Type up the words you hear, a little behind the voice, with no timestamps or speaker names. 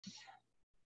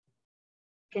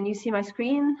Can you see my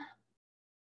screen?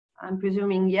 I'm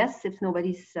presuming yes, if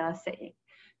nobody's saying.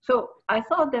 So I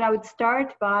thought that I would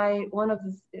start by one of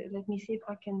the, let me see if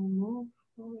I can move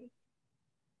forward.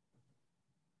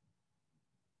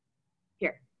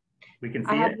 Here. We can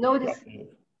see I have it. noticed,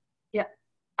 yeah,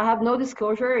 I have no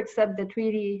disclosure except that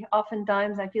really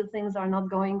oftentimes I feel things are not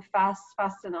going fast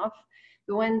enough.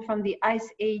 We went from the ice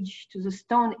age to the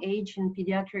stone age in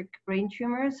pediatric brain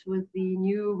tumors with the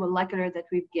new molecular that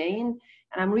we've gained.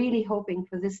 And I'm really hoping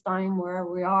for this time where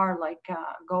we are like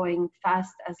going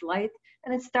fast as light.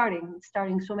 And it's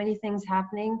starting so many things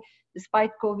happening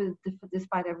despite COVID,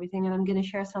 despite everything. And I'm going to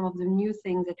share some of the new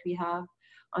things that we have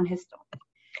on histone.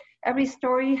 Every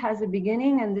story has a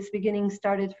beginning, and this beginning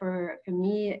started for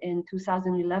me in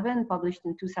 2011, published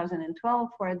in 2012,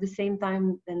 where at the same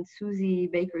time then Susie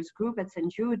Baker's group at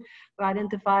St. Jude, who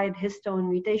identified histone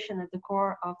mutation at the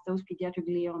core of those pediatric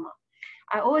glioma.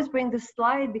 I always bring this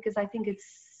slide because I think it's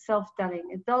self-telling.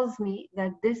 It tells me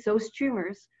that those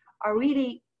tumors are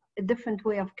really a different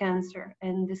way of cancer,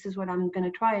 and this is what I'm going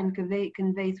to try and convey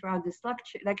throughout this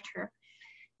lecture,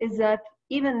 is that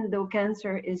even though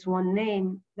cancer is one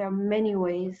name, there are many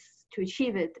ways to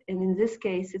achieve it. And in this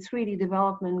case, it's really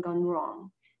development gone wrong.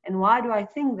 And why do I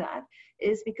think that?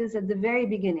 Is because at the very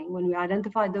beginning, when we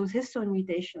identified those histone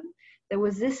mutations, there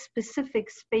was this specific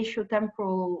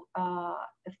spatiotemporal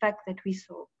effect that we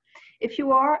saw. If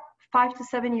you are 5 to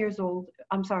 7 years old,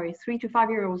 I'm sorry, 3 to 5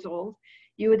 years old,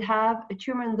 you would have a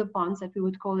tumor in the pons that we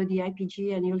would call a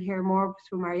DIPG, and you'll hear more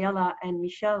through Mariella and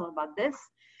Michelle about this.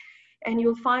 And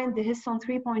you'll find the histone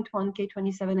 3.1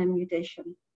 K27M mutation.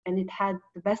 And it had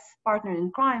the best partner in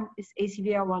crime is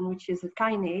ACVR1, which is a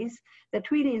kinase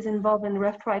that really is involved in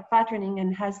left-right patterning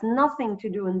and has nothing to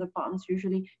do in the pons,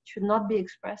 usually should not be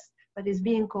expressed, but is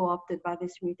being co-opted by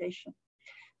this mutation.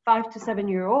 5 to 7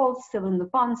 year olds, still in the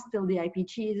pons, still the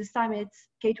IPG, this time it's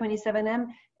K27M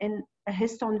and a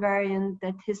histone variant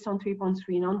that histone 3.3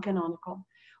 non-canonical,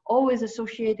 always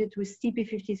associated with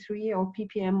TP53 or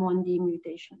PPM1D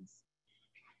mutations.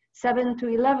 7 to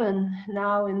 11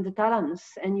 now in the thalamus,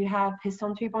 and you have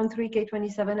histone 3.3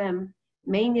 K27M,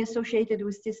 mainly associated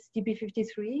with this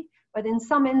TP53, but in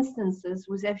some instances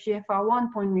with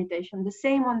FGFR1 point mutation, the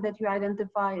same one that you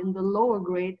identify in the lower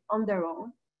grade on their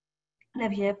own.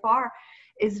 And FGFR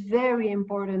is very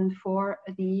important for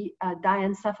the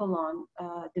diencephalon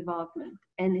development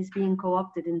and is being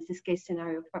co-opted in this case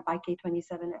scenario by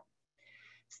K27M.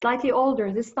 Slightly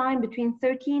older, this time between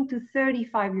 13 to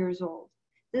 35 years old.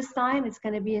 This time it's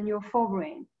going to be in your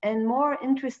forebrain, and more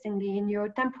interestingly in your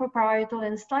temporoparietal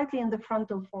and slightly in the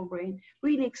frontal forebrain,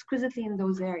 really exquisitely in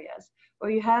those areas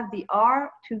where you have the R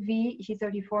to V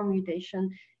G34 mutation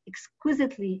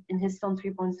exquisitely in histone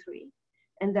 3.3,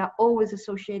 and they're always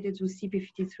associated with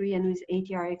CP53 and with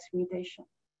ATRX mutation.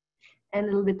 And a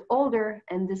little bit older,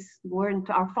 and this weren't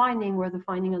our finding, were the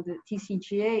finding of the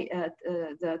TCGA,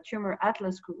 the Tumor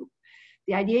Atlas group,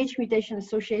 the IDH mutation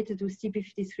associated with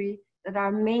TP53 that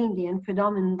are mainly and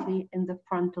predominantly in the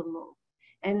frontal lobe.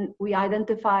 And we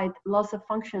identified loss of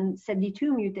function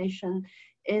SETD2 mutation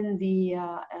in the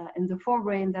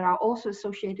forebrain that are also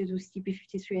associated with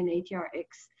TP53 and ATRX.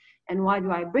 And why do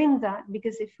I bring that?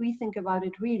 Because if we think about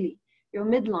it really, your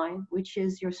midline, which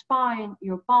is your spine,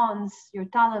 your pons, your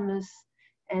thalamus,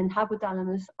 and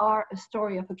hypothalamus are a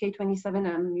story of a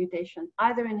K27M mutation,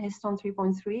 either in histone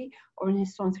 3.3 or in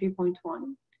histone 3.1.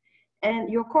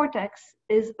 And your cortex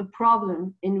is a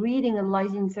problem in reading a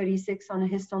lysine 36 on a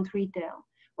histone 3 tail,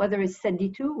 whether it's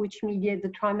SETD2, which mediates the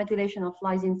trimethylation of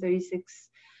lysine 36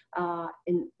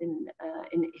 in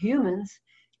humans,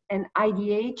 and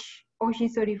IDH or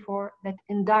G34 that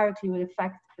indirectly will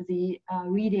affect the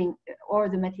reading or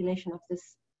the methylation of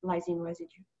this lysine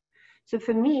residue. So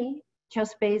for me,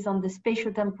 just based on the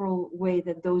spatiotemporal way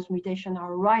that those mutations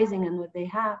are rising and what they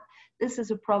have, this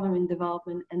is a problem in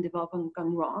development and development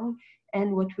gone wrong.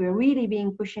 And what we're really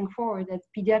being pushing forward at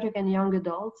pediatric and young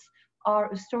adults are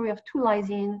a story of 2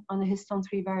 lysine on a histone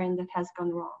 3 variant that has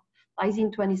gone wrong,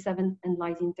 lysine 27 and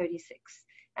lysine 36.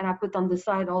 And I put on the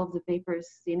side all of the papers,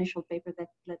 the initial paper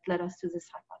that led us to this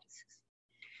hypothesis.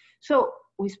 So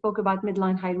we spoke about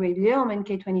midline high-grade glioma and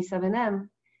K27M.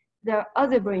 There are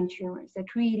other brain tumors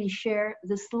that really share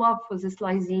this love for this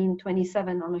lysine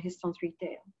 27 on a histone 3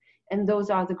 tail. And those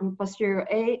are the group posterior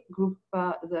A,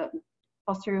 the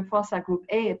posterior fossa group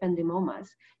A ependymomas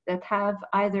that have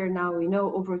either, now we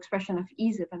know, overexpression of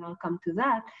ESIP, and I'll come to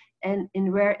that, and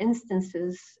in rare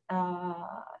instances,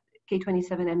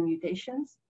 K27M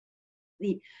mutations.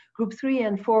 The group 3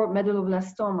 and 4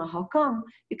 medulloblastoma, how come?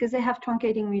 Because they have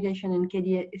truncating mutation in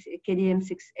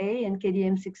KDM6A, and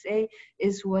KDM6A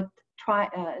is what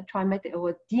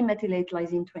demethylate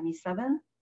lysine 27,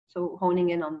 so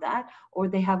honing in on that, or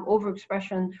they have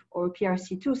overexpression or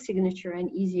PRC2 signature, and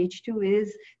EZH2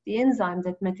 is the enzyme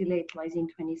that methylates lysine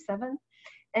 27,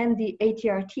 and the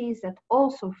ATRTs that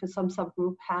also for some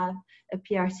subgroup have a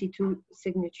PRC2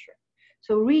 signature.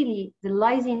 So really the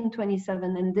lysine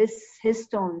 27 and this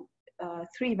histone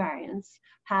 3 variants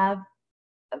have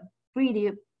a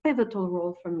really pivotal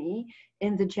role for me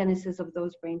in the genesis of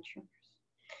those brain tumors.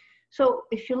 So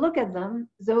if you look at them,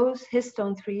 those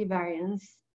histone 3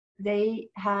 variants, they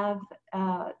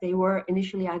were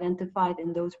initially identified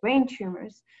in those brain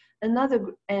tumors. And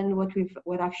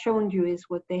what I've shown you is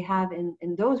what they have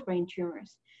in those brain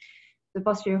tumors. The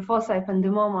posterior foci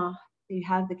ependymoma, you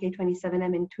have the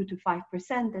K27M in 2 to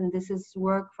 5%, and this is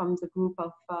work from the group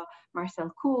of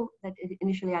Marcel Kuhl that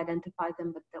initially identified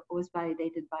them, but that was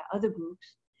validated by other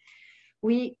groups.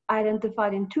 We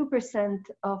identified in 2%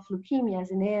 of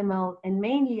leukemias in AML, and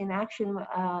mainly in actual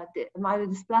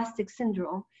myelodysplastic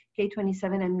syndrome,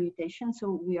 K27M mutation.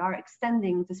 So we are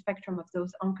extending the spectrum of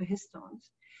those oncohistones.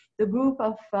 The group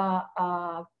of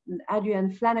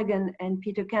Adrian Flanagan and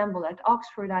Peter Campbell at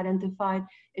Oxford identified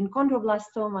in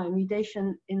chondroblastoma a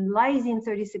mutation in lysine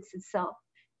 36 itself.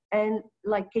 And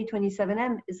like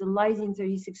K27M is a lysine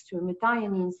 36 to a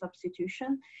methionine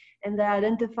substitution. And they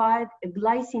identified a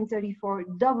glycine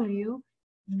 34W,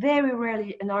 very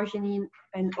rarely an arginine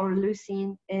or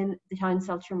leucine in the giant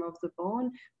cell tumor of the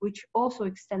bone, which also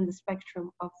extend the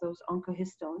spectrum of those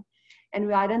oncohistones. And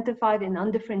we identified in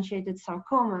undifferentiated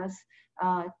sarcomas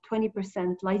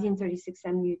 20% lysine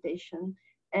 36M mutation.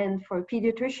 And for a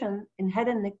pediatrician in head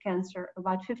and neck cancer,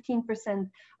 about 15%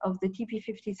 of the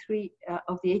TP53,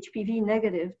 of the HPV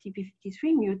negative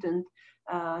TP53 mutant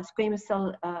squamous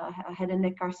cell head and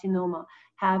neck carcinoma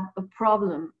have a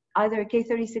problem, either a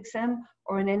K36M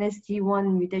or an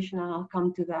NSD1 mutation, and I'll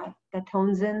come to that, that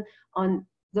hones in on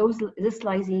this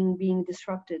lysine being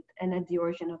disrupted and at the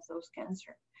origin of those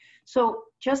cancer. So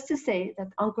just to say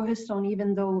that oncohistone,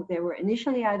 even though they were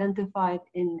initially identified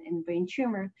in brain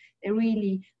tumor, they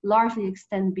really largely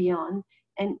extend beyond,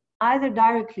 and either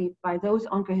directly by those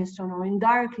oncohistone or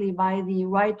indirectly by the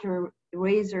writer,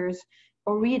 erasers,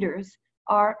 or readers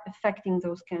are affecting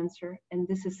those cancer. And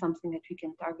this is something that we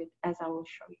can target, as I will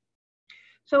show you.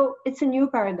 So it's a new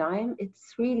paradigm.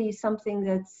 It's really something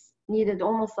that's needed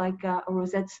almost like a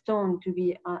Rosette Stone to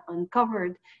be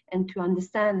uncovered and to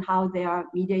understand how they are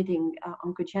mediating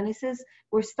oncogenesis.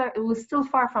 We're still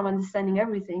far from understanding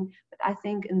everything, but I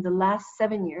think in the last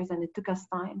 7 years, and it took us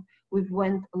time, we've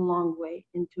went a long way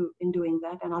in doing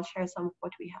that, and I'll share some of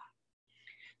what we have.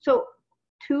 So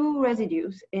 2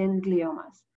 residues in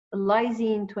gliomas, a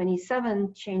lysine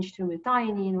 27 changed to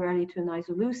methionine, rarely to an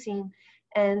isoleucine,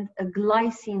 and a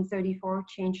glycine 34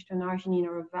 changed to an arginine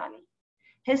or a valine.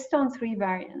 Histone 3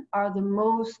 variant are the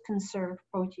most conserved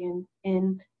protein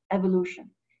in evolution.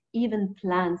 Even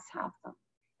plants have them.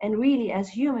 And really, as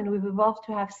human, we've evolved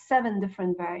to have 7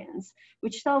 different variants,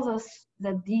 which tells us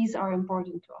that these are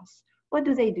important to us. What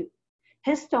do they do?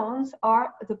 Histones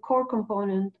are the core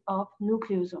component of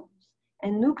nucleosomes.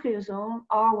 And nucleosomes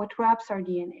are what wraps our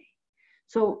DNA.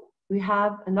 So we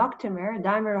have an octamer, a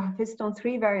dimer of histone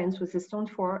 3 variants with histone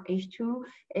 4,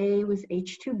 H2A with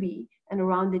H2B, and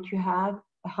around it you have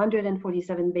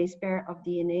 147 base pair of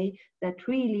DNA that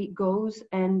really goes,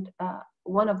 and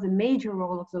one of the major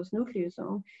roles of those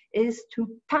nucleosomes is to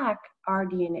pack our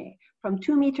DNA. From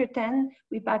 2m10,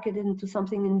 we pack it into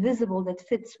something invisible that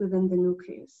fits within the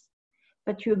nucleus.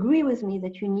 But you agree with me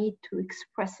that you need to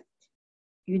express it.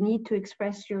 You need to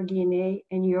express your DNA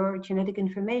and your genetic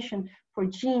information for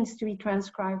genes to be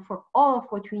transcribed, for all of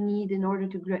what we need in order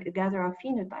to gather our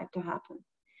phenotype to happen.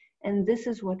 And this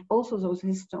is what also those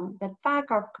histones that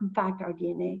compact our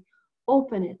DNA,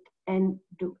 open it and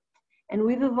do it. And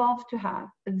we've evolved to have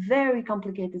a very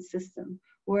complicated system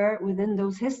where within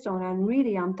those histones, and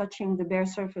really I'm touching the bare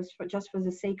surface just for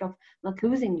the sake of not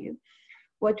losing you,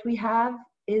 what we have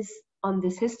is on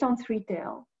this histone 3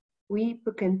 tail, we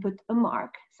can put a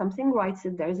mark, something writes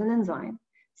it, there's an enzyme,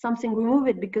 something remove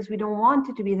it because we don't want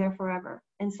it to be there forever,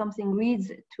 and something reads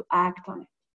it to act on it.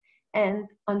 And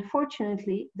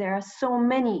unfortunately, there are so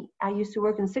many. I used to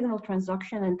work in signal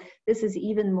transduction, and this is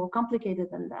even more complicated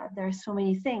than that. There are so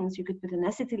many things. You could put an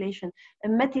acetylation, a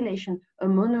methylation, a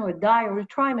mono, a di, or a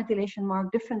trimethylation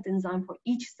mark, different enzyme for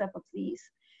each step of these.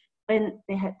 And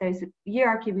there's a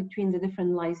hierarchy between the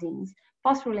different lysines,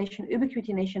 phosphorylation,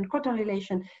 ubiquitination,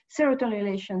 crotonylation,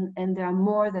 serotonylation, and there are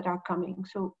more that are coming.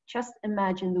 So just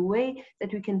imagine the way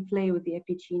that we can play with the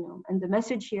epigenome. And the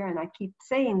message here, and I keep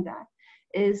saying that,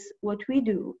 is what we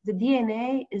do. The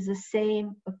DNA is the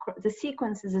same, the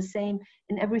sequence is the same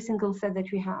in every single cell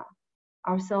that we have.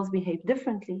 Our cells behave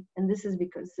differently, and this is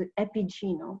because the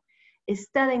epigenome is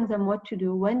telling them what to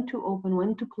do, when to open,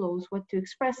 when to close, what to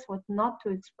express, what not to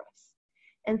express.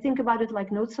 And think about it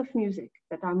like notes of music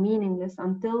that are meaningless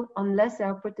unless they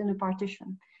are put in a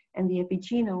partition. And the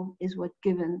epigenome is what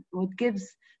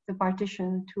gives the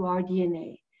partition to our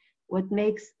DNA, what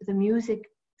makes the music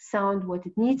sound what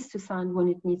it needs to sound when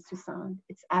it needs to sound.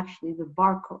 It's actually the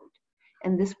barcode.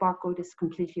 And this barcode is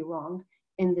completely wrong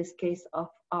in this case of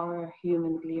our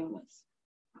human gliomas.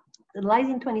 The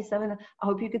lysine 27, I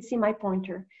hope you could see my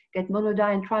pointer, get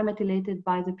monodi and trimethylated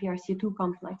by the PRC2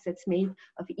 complex that's made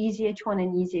of EZH1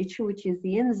 and EZH2, which is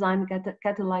the enzyme that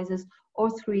catalyzes all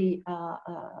three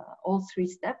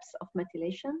steps of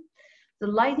methylation. The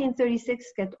lysine 36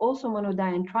 get also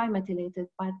monodi and trimethylated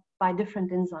by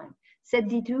different enzymes.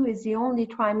 SETD2 is the only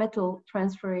trimethyl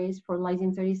transferase for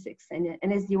lysine 36, and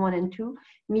NSD1 and 2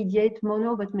 mediate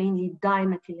mono, but mainly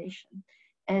dimethylation.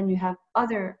 And you have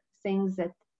other things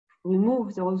that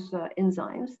remove those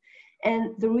enzymes.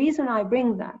 And the reason I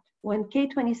bring that, when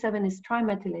K27 is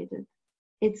trimethylated,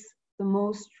 it's the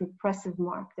most repressive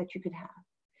mark that you could have.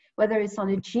 Whether it's on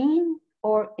a gene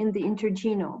or in the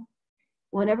intergenome,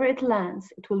 whenever it lands,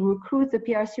 it will recruit the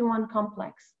PRC1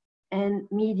 complex and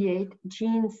mediate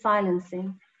gene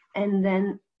silencing and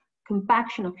then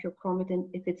compaction of your chromatin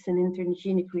if it's an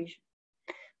intergenic region.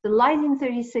 The lysine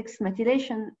 36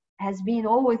 methylation has been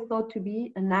always thought to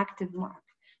be an active mark.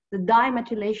 The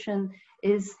dimethylation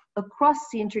is across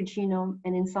the intergenome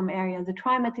and in some area. The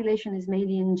trimethylation is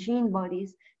mainly in gene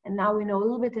bodies, and now we know a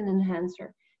little bit in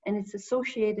enhancer, and it's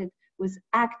associated with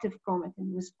active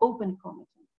chromatin, with open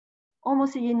chromatin.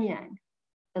 Almost a yin-yang.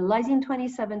 The lysine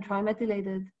 27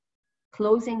 trimethylated,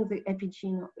 closing the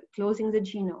epigenome, closing the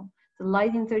genome. The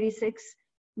lysine 36,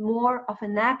 more of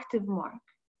an active mark.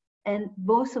 And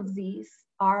both of these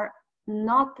are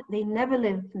not, they never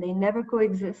live, they never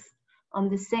coexist on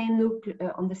the same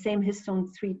histone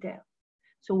 3 tail.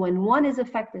 So when one is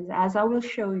affected, as I will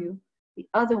show you, the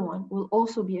other one will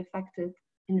also be affected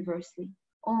inversely,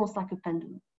 almost like a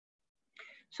pendulum.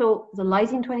 So the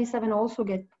lysine 27 also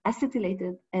get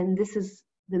acetylated, and this is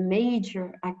the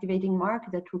major activating mark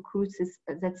that recruits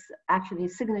that's actually a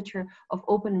signature of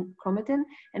open chromatin.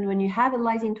 And when you have a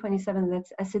lysine 27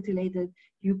 that's acetylated,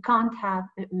 you can't have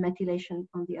methylation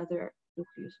on the other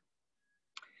nucleus.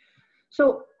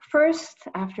 So first,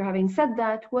 after having said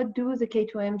that, what do the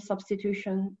K2M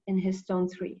substitution in histone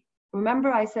 3?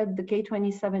 Remember I said the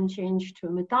K27 changed to a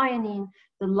methionine,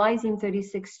 the lysine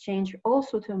 36 changed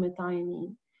also to a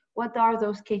methionine. What are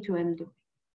those K2M doing?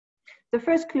 The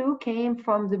first clue came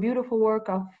from the beautiful work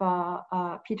of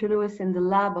Peter Lewis in the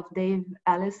lab of Dave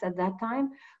Ellis at that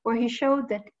time, where he showed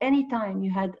that anytime you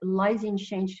had lysine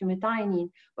change to methionine,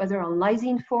 whether on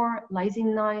lysine 4,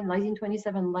 lysine 9, lysine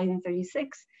 27, lysine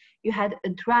 36, you had a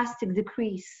drastic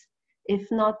decrease,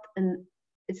 if not,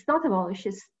 it's not abolished,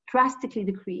 it's drastically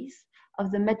decrease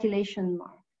of the methylation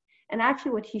mark. And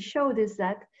actually what he showed is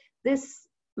that this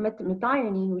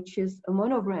methionine, which is a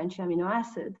monobranch amino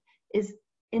acid, is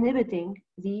inhibiting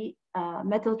the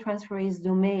methyltransferase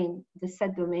domain, the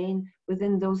set domain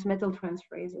within those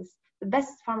methyltransferases, the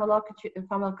best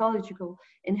pharmacological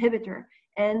inhibitor,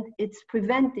 and it's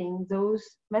preventing those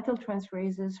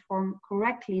methyltransferases from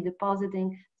correctly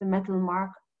depositing the methyl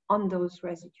mark on those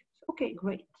residues. Okay,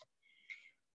 great.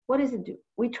 What does it do?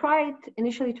 We tried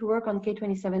initially to work on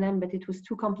K27M, but it was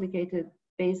too complicated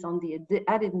based on the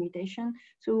added mutation.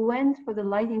 So we went for the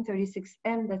lysine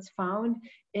 36M that's found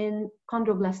in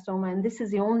chondroblastoma, and this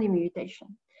is the only mutation.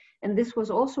 And this was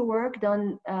also work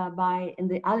done in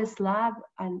the Alice lab,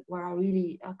 and where I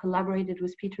really collaborated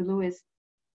with Peter Lewis,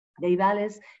 Dave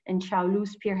Alice, and Xiao Lu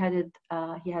spearheaded,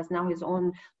 he has now his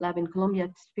own lab in Colombia,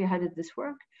 spearheaded this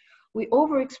work. We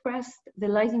overexpressed the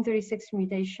lysine 36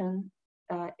 mutation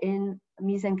in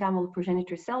mesenchymal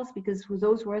progenitor cells, because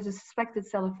those were the suspected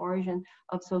cell of origin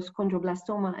of those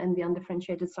chondroblastoma and the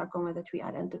undifferentiated sarcoma that we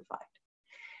identified.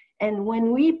 And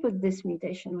when we put this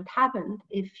mutation, what happened,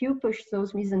 if you push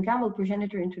those mesenchymal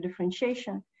progenitor into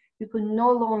differentiation, you could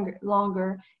no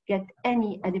longer get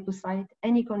any adipocyte,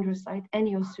 any chondrocyte,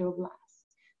 any osteoblast.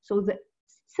 So the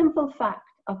simple fact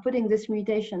of putting this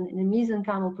mutation in a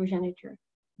mesenchymal progenitor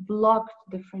blocked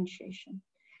differentiation.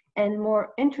 And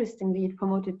more interestingly, it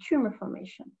promoted tumor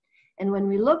formation. And when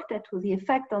we looked at the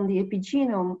effect on the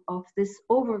epigenome of this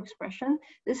overexpression,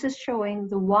 this is showing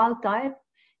the wild type,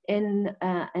 and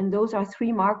those are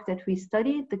 3 marks that we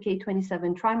studied: the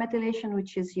K27 trimethylation,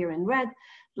 which is here in red,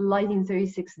 the lysine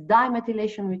 36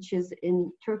 dimethylation, which is in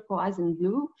turquoise and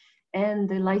blue, and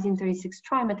the lysine 36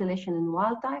 trimethylation in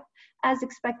wild type. As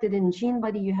expected in gene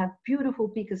body, you have beautiful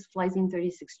peaks of lysine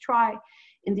 36 tri.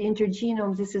 In the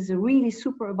intergenome, this is a really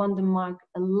super abundant mark,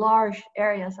 large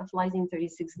areas of lysine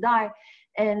 36 di,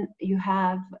 and you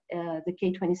have the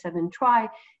K27 tri.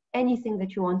 Anything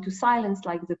that you want to silence,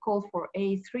 like the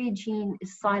COL4A3 gene,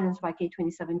 is silenced by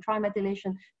K27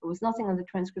 trimethylation. There was nothing on the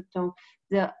transcriptome.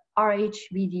 The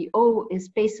RHBDO is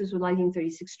pasted with lysine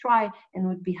 36 tri and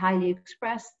would be highly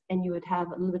expressed, and you would have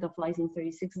a little bit of lysine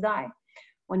 36 di.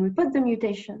 When we put the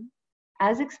mutation,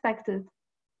 as expected,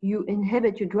 you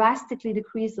drastically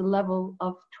decrease the level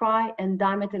of tri and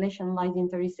dimethylation lysine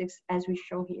 36, as we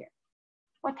show here.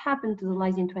 What happened to the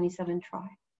lysine 27 tri?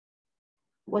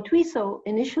 What we saw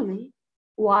initially,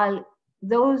 while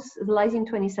the lysine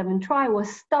 27 tri was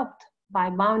stopped by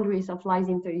boundaries of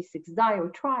lysine 36 di or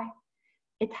tri,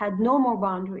 it had no more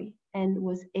boundary and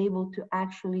was able to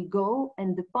actually go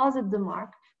and deposit the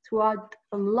mark throughout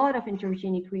a lot of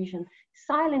intergenic region,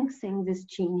 silencing this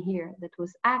gene here that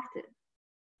was active.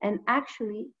 And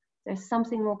actually, there's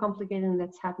something more complicated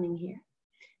that's happening here.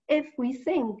 If we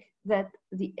think that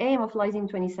the aim of lysine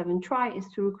 27 tri is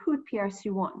to recruit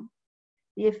PRC1,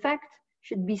 the effect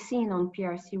should be seen on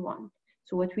PRC1.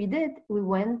 So what we did, we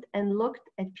went and looked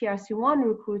at PRC1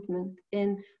 recruitment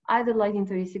in either lysine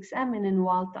 36M and in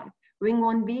wild type. Ring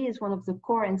 1B is one of the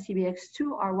core, and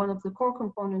CBX2 are one of the core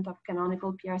components of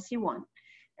canonical PRC1.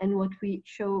 And what we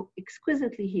show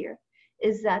exquisitely here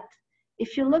is that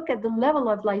if you look at the level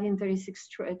of lysine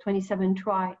 27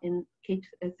 tri in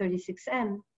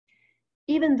K36M,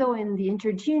 even though in the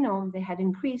intergenome they had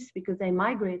increased because they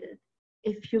migrated,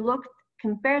 if you looked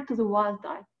compared to the wild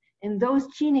type, in those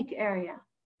genic area,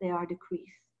 they are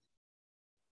decreased.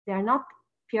 They are not,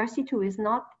 PRC2 is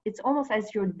not, it's almost as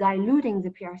you're diluting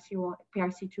the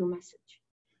PRC2 message.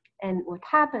 And what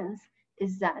happens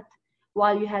is that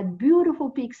while you had beautiful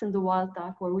peaks in the wild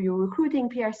type where you're recruiting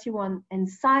PRC1 and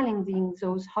silencing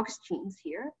those Hox genes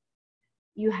here,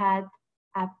 you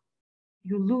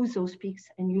lose those peaks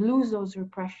and you lose those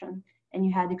repression, and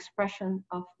you had expression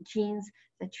of genes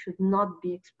that should not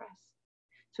be expressed.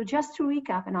 So just to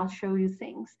recap, and I'll show you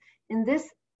things. In this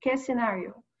case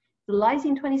scenario, the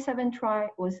lysine 27 tri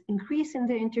was increased in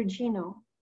the intergenome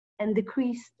and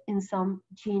decreased in some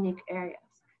genic areas,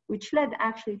 which led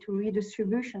actually to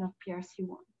redistribution of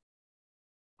PRC1.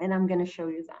 And I'm going to show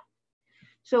you that.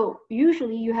 So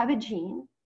usually you have a gene,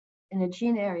 in a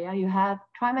gene area, you have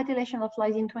trimethylation of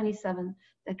lysine 27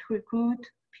 that recruit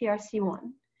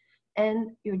PRC1,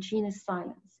 and your gene is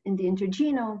silenced. In the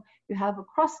intergenome, you have a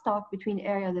crosstalk between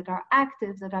areas that are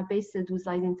active, that are based with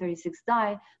lysine 36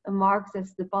 di, a mark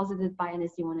that's deposited by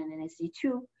NSD1 and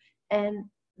NSD2, and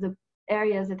the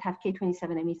areas that have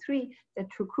K27ME3 that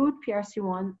recruit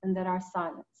PRC1 and that are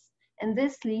silenced. And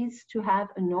this leads to have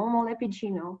a normal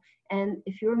epigenome. And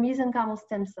if you're a mesenchymal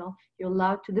stem cell, you're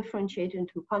allowed to differentiate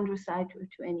into chondrocyte or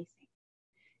to anything.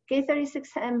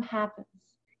 K36M happens.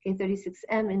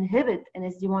 K36M inhibit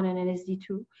NSD1 and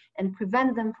NSD2 and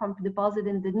prevent them from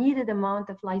depositing the needed amount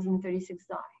of lysine 36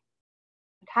 di.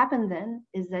 What happened then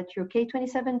is that your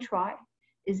K27 tri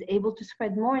is able to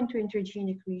spread more into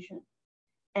intergenic region,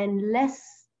 and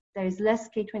there is less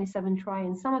K27 tri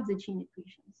in some of the genic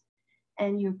regions,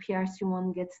 and your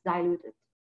PRC1 gets diluted.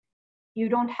 You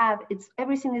don't have,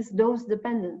 everything is dose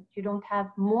dependent. You don't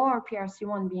have more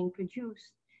PRC1 being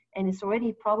produced, and it's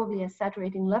already probably a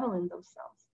saturating level in those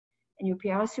cells. And your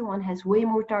PRC1 has way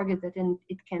more target that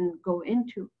it can go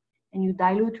into, and you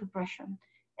dilute repression,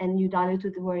 and you dilute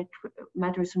it where it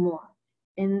matters more,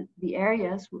 in the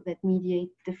areas that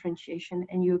mediate differentiation,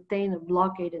 and you obtain a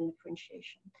blockade in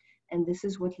differentiation. And this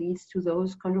is what leads to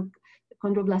those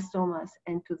chondroblastomas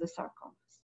and to the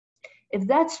sarcomas. If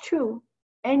that's true,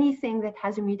 anything that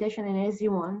has a mutation in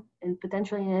NSD1 and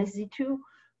potentially in NSD2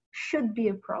 should be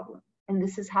a problem. And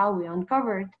this is how we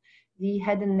uncovered the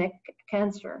head and neck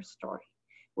cancer story.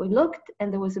 We looked,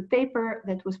 and there was a paper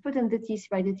that was put in the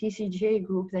by the TCGA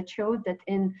group that showed that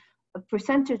in a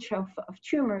percentage of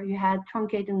tumor, you had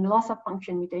truncated loss of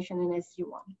function mutation in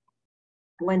SG1.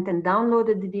 Went and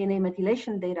downloaded the DNA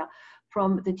methylation data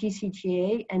from the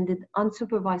TCGA and did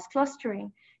unsupervised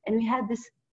clustering. And we had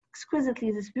this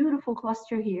beautiful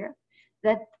cluster here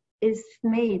that is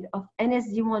made of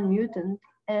NSD1 mutant,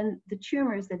 and the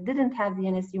tumors that didn't have the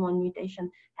NSD1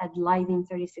 mutation had lysine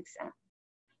 36M.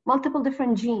 Multiple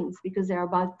different genes, because there are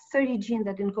about 30 genes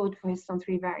that encode for histone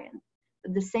 3 variant,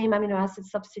 but the same amino acid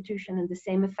substitution and the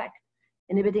same effect,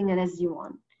 inhibiting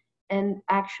NSD1. And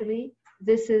actually,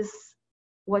 this is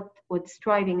what's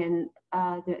driving in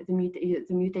the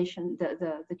mutation,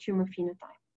 the tumor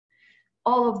phenotype.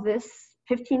 All of this,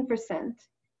 15%,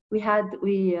 We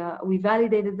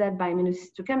validated that by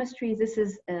immunohistochemistry. This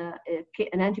is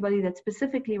an antibody that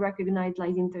specifically recognized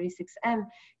lysine 36M.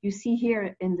 You see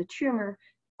here in the tumor,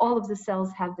 all of the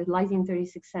cells have the lysine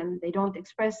 36M. They don't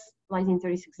express lysine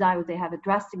 36 di, they have a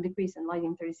drastic decrease in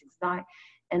lysine 36 di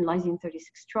and lysine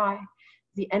 36 tri.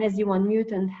 The NSD1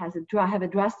 mutant have a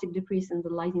drastic decrease in the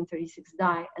lysine 36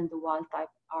 di, and the wild type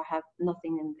have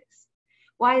nothing in this.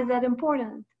 Why is that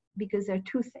important? Because there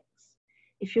are two things.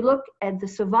 If you look at the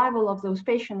survival of those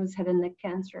patients with head and neck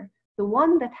cancer, the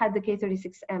one that had the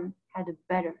K36M had a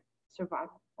better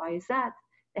survival. Why is that?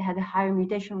 They had a higher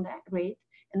mutation rate.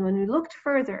 And when we looked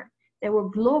further, they were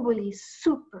globally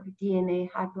super DNA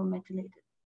hypermethylated.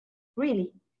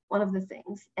 Really, one of the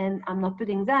things. And I'm not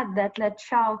putting that led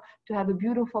Chow to have a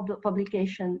beautiful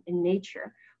publication in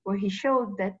Nature, where he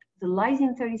showed that the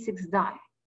lysine 36 di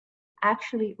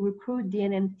actually recruit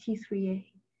DNMT3A,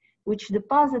 which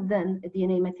deposit then a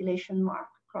DNA methylation mark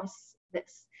across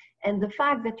this. And the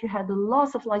fact that you had the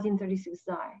loss of lysine 36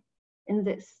 di in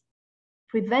this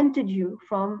prevented you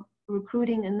from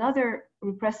recruiting another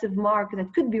repressive mark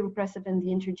that could be repressive in the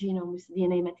intergenome with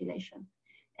DNA methylation.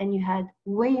 And you had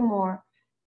way more,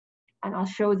 and I'll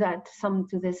show that some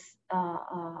to this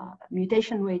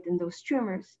mutation rate in those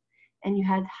tumors, and you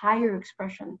had higher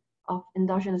expression of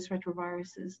endogenous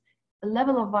retroviruses, a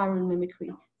level of viral mimicry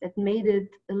that made it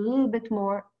a little bit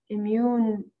more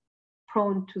immune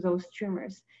prone to those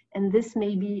tumors. And this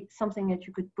may be something that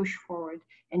you could push forward,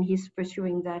 and he's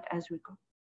pursuing that as we go.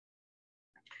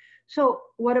 So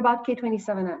what about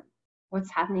K27M?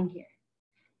 What's happening here?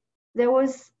 There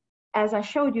was, as I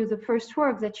showed you, the first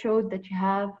work that showed that you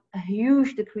have a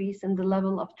huge decrease in the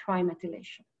level of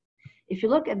trimethylation. If you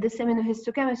look at this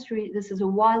immunohistochemistry, this is a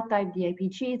wild type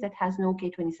DIPG that has no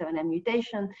K27M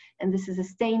mutation, and this is a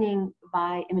staining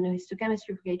by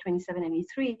immunohistochemistry for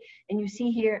K27ME3, and you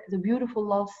see here the beautiful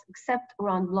loss, except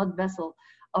around blood vessel,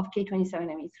 of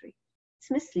K27ME3.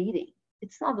 It's misleading.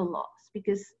 It's not a loss,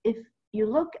 because if you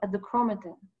look at the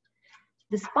chromatin,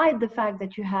 despite the fact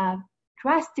that you have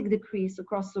drastic decrease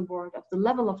across the board of the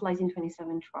level of lysine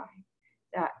 27 tri,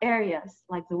 there are areas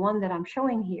like the one that I'm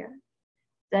showing here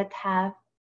that have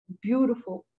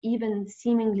beautiful, even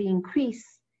seemingly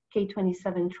increased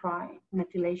K27 tri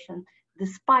methylation,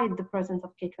 despite the presence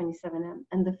of K27M.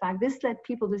 And the fact this led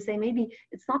people to say, maybe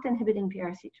it's not inhibiting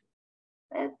PRC2.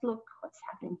 Let's look what's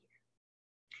happening here.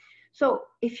 So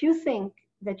if you think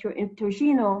that your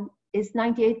intergenome is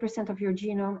 98% of your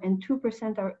genome and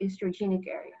 2% is your genic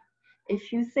area,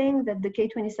 if you think that the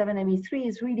K27ME3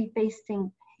 is really pasting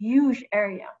huge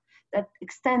area that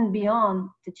extend beyond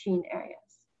the gene areas,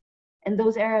 and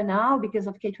those areas now, because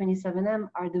of K27M,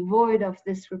 are devoid of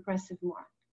this repressive mark.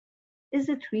 Is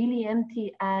it really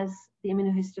empty as the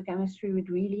immunohistochemistry would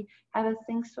really have us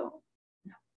think so?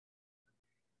 No.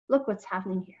 Look what's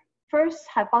happening here. First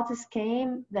hypothesis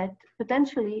came that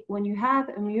potentially when you have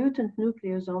a mutant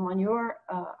nucleosome on your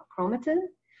chromatin,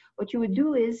 what you would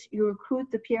do is you recruit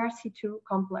the PRC2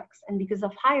 complex, and because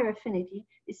of higher affinity,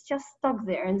 it's just stuck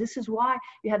there. And this is why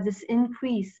you have this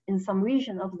increase in some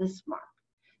region of this mark.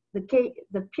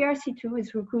 The PRC2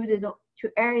 is recruited to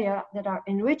areas that are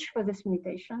enriched for this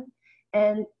mutation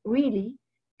and really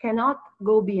cannot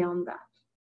go beyond that.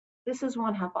 This is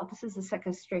one hypothesis, the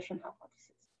sequestration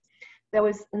hypothesis. There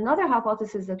was another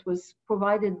hypothesis that was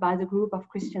provided by the group of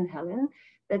Christian Helen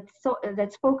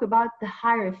that spoke about the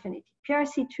higher affinity.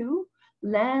 PRC2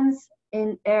 lands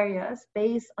in areas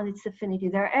based on its affinity.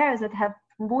 There are areas that have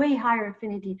way higher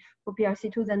affinity for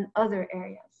PRC2 than other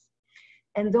areas.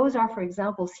 And those are, for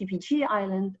example, CPG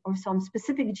island or some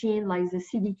specific gene like the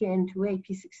CDKN2A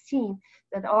P16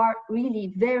 that are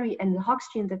really very, and the Hox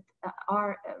gene that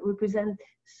represent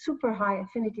super high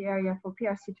affinity area for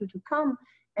PRC2 to come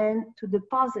and to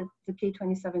deposit the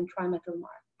K27 trimethyl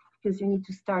mark, because you need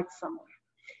to start somewhere.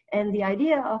 And the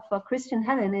idea of Christian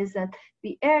Helen is that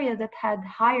the area that had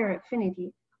higher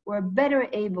affinity were better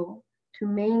able to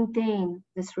maintain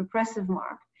this repressive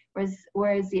mark,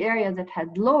 whereas the area that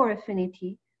had lower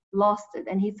affinity lost it.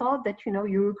 And he thought that, you know,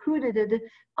 you recruited it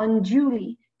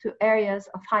unduly to areas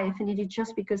of high affinity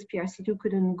just because PRC2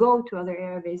 couldn't go to other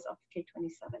areas of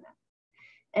K27M.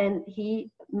 And he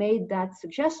made that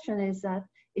suggestion is that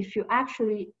if you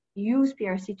actually use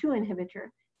PRC2 inhibitor,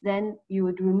 then you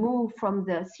would remove from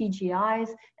the CGIs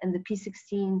and the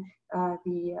P16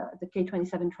 the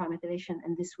K27 trimethylation,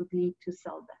 and this would lead to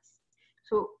cell death.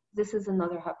 So this is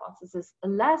another hypothesis. A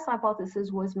last hypothesis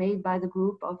was made by the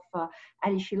group of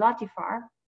Ali Shilatifar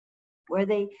where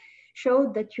they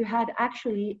showed that you had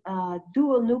actually a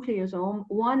dual nucleosome.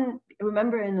 One,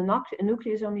 remember in a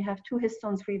nucleosome, you have two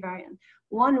histones free variants.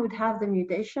 One would have the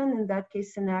mutation in that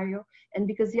case scenario, and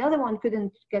because the other one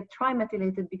couldn't get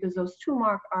trimethylated because those two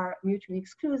marks are mutually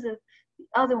exclusive, the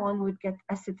other one would get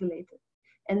acetylated.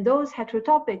 And those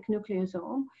heterotopic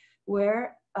nucleosomes were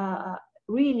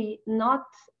really not,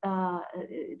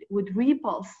 would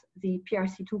repulse the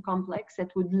PRC2 complex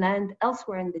that would land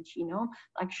elsewhere in the genome,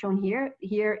 like shown here.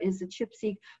 Here is a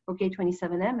ChIP-seq for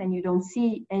K27M, and you don't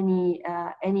see any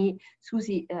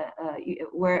SUSI,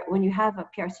 where when you have a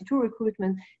PRC2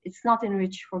 recruitment, it's not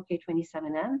enriched for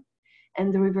K27M.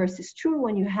 And the reverse is true.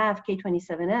 When you have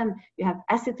K27M, you have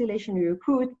acetylation, you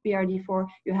recruit BRD4,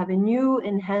 you have a new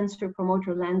enhancer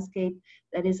promoter landscape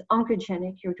that is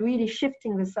oncogenic. You're really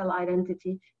shifting the cell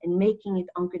identity and making it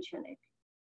oncogenic.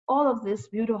 All of this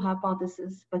beautiful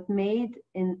hypothesis, but made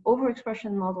in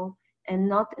overexpression model and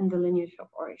not in the lineage of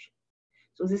origin.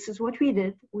 So this is what we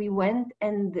did. We went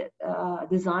and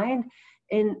designed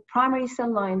in primary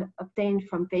cell line obtained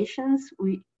from patients.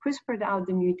 We CRISPR'd out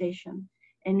the mutation.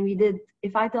 And we did,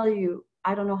 if I tell you,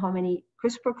 I don't know how many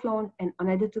CRISPR clone and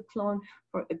unedited clone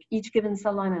for each given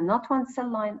cell line and not one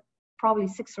cell line, probably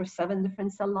 6 or 7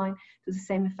 different cell lines to the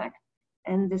same effect.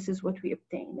 And this is what we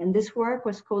obtained. And this work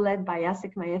was co-led by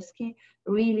Jacek Majewski,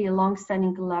 really a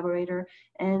long-standing collaborator,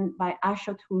 and by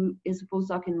Ashot, who is a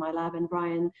postdoc in my lab, and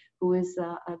Brian, who is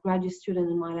a graduate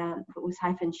student in my lab, with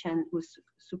Haifeng Chen, who was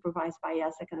supervised by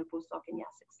Jacek and a postdoc in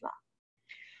Jacek's lab.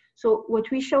 So what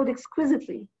we showed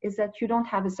exquisitely is that you don't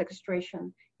have a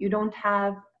sequestration. You don't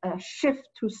have a shift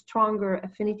to stronger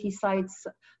affinity sites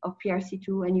of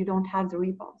PRC2, and you don't have the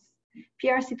repulse.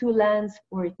 PRC2 lands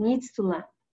where it needs to land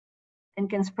and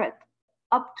can spread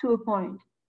up to a point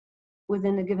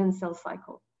within a given cell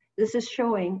cycle. This is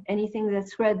showing anything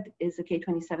that's red is a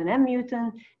K27M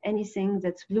mutant, anything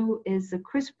that's blue is a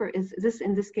CRISPR,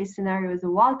 in this case scenario is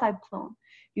a wild type clone.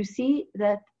 You see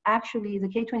that actually the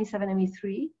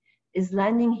K27ME3 is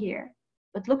landing here,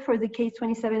 but look for the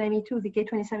K27ME2. The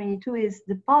K27ME2 is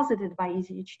deposited by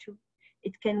EZH2.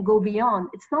 It can go beyond.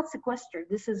 It's not sequestered.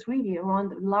 This is really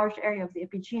around a large area of the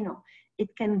epigenome. It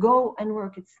can go and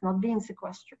work. It's not being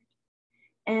sequestered.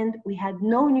 And we had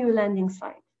no new landing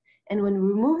site. And when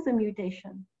we removed the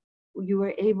mutation, you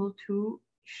were able to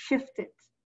shift it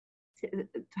to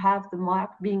have the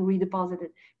mark being redeposited.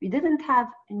 We didn't have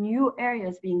new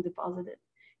areas being deposited,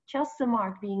 just the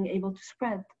mark being able to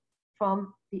spread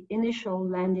from the initial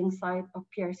landing site of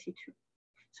PRC2.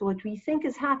 So what we think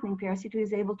is happening, PRC2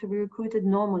 is able to be recruited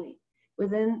normally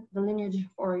within the lineage of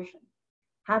origin.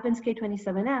 Happens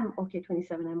K27M or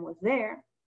K27M was there,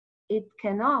 it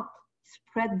cannot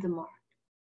spread the mark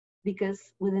because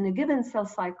within a given cell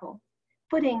cycle,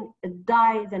 putting a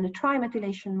di then a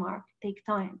trimethylation mark take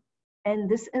time. And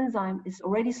this enzyme is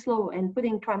already slow, and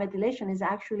putting trimethylation is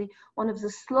actually one of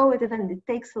the slowest events.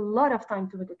 It takes a lot of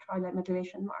time to put a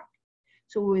trimethylation mark.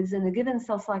 So within a given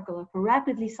cell cycle of a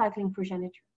rapidly cycling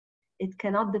progenitor, it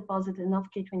cannot deposit enough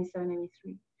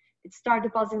K27ME3. It starts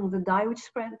depositing the di which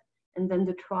spread, and then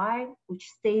the tri which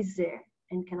stays there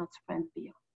and cannot spread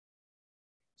beyond.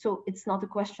 So it's not a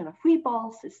question of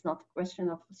repulse, it's not a question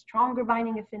of stronger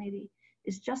binding affinity,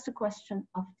 it's just a question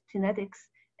of kinetics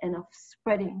and of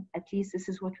spreading. At least this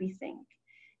is what we think.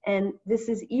 And this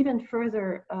is even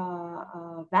further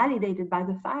validated by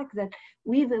the fact that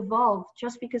we've evolved,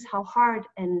 just because how hard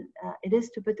and it is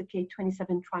to put the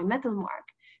K27 trimethyl mark,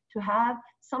 to have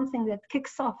something that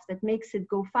kicks off, that makes it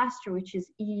go faster, which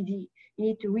is EED. You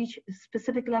need to reach a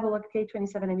specific level of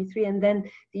K27ME3, and then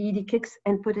the EED kicks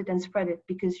and put it and spread it,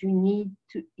 because you need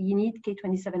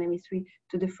K27ME3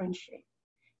 to differentiate.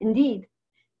 Indeed,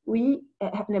 we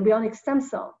have an embryonic stem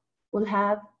cell will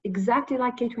have exactly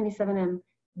like K27M,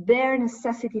 bare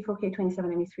necessity for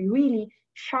K27ME3, really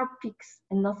sharp peaks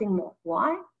and nothing more.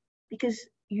 Why? Because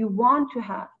you want to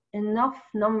have enough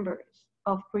numbers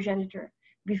of progenitor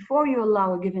before you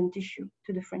allow a given tissue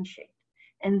to differentiate.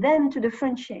 And then to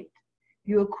differentiate,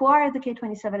 you acquire the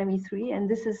K27ME3, and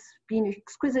this has been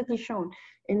exquisitely shown.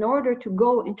 In order to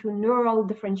go into neural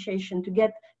differentiation, to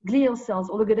get glial cells,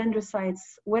 oligodendrocytes,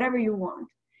 whatever you want,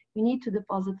 you need to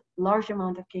deposit a large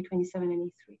amount of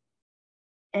K27ME3.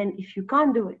 And if you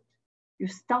can't do it, you're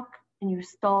stuck and you're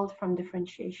stalled from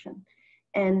differentiation.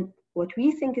 And what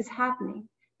we think is happening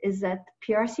is that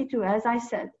PRC2, as I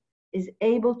said, is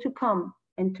able to come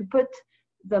and to put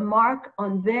the mark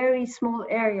on very small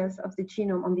areas of the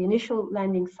genome on the initial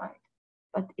landing site,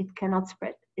 but it cannot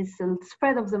spread. It's the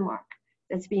spread of the mark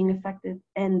that's being affected,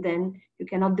 and then you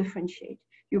cannot differentiate.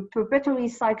 You're perpetually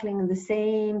cycling in the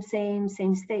same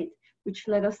state, which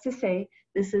led us to say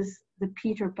This is the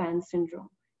Peter Pan syndrome.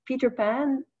 Peter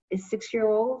Pan is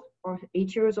 6-year-old or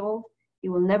 8 years old. He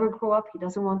will never grow up. He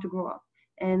doesn't want to grow up.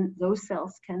 And those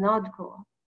cells cannot grow up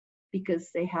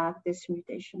because they have this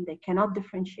mutation. They cannot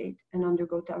differentiate and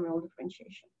undergo terminal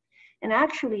differentiation. And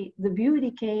actually, the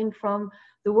beauty came from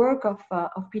the work of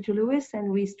Peter Lewis,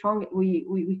 and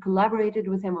we collaborated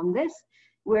with him on this.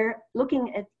 We're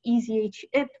looking at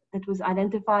EZH-IP that was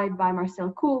identified by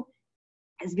Marcel Kuhl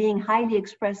as being highly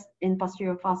expressed in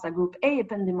posterior fossa group A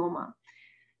ependymoma.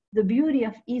 The beauty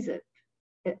of EZH,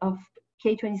 of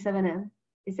K27M,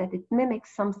 is that it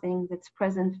mimics something that's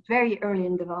present very early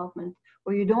in development,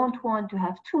 where you don't want to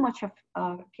have too much of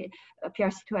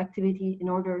PRC2 activity in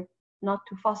order not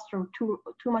to foster too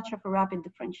much of a rapid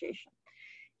differentiation.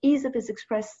 EZH is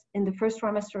expressed in the first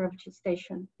trimester of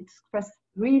gestation. It's expressed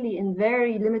really in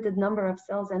very limited number of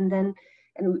cells, and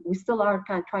we still are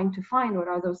kind of trying to find what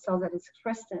are those cells that it's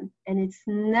expressed in, and it's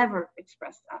never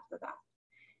expressed after that.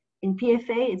 In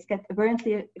PFA, it's get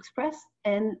aberrantly expressed,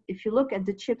 and if you look at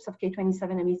the chips of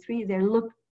K27ME3, they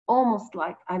look almost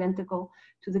like identical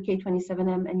to the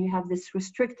K27M, and you have this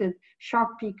restricted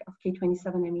sharp peak of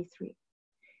K27ME3.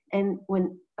 And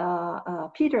when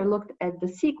Peter looked at the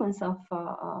sequence of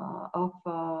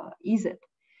EZH,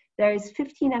 there is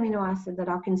 15 amino acids that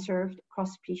are conserved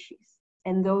across species.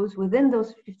 And those within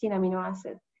those 15 amino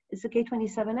acids is the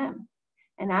K27M.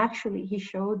 And actually, he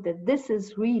showed that this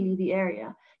is really the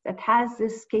area that has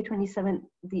this K27,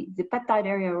 the peptide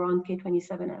area around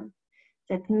K27M,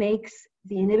 that makes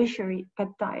the inhibitory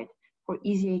peptide for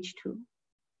EZH2.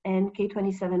 And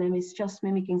K27M is just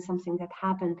mimicking something that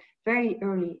happened very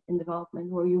early in development,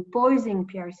 where you're poisoning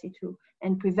PRC2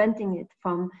 and preventing it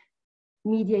from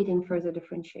mediating further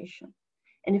differentiation.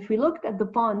 And if we looked at the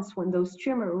pons when those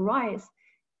tumors arise,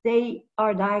 they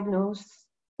are diagnosed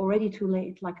already too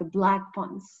late, like a black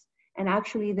pons. And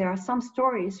actually, there are some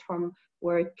stories from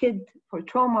where a kid for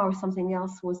trauma or something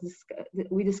else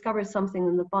we discovered something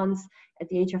in the pons at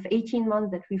the age of 18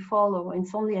 months that we follow, and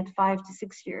it's only at 5 to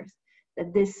 6 years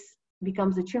that this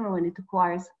becomes a tumor when it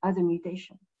acquires other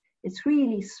mutation. It's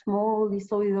really slowly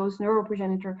those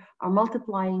neuroprogenitors are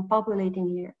multiplying, populating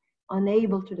here,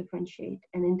 unable to differentiate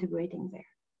and integrating there.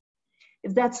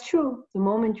 If that's true, the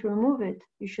moment you remove it,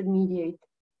 you should mediate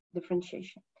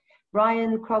differentiation.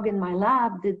 Brian Krog in my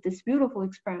lab did this beautiful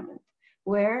experiment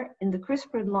where in the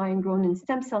CRISPR line grown in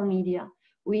stem cell media,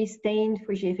 we stained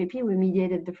for GFAP, we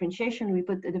mediated differentiation, we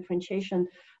put the differentiation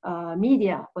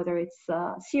media, whether it's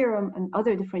serum and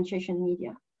other differentiation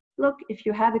media. Look, if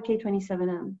you have a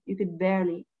K27M, you could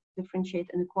barely differentiate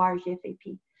and acquire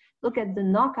GFAP. Look at the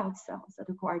knockout cells that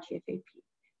acquire GFAP.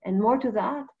 And more to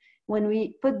that, when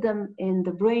we put them in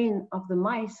the brain of the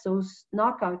mice, those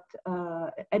knockout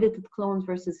edited clones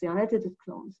versus the unedited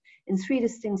clones, in 3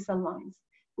 distinct cell lines,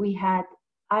 we had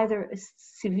either a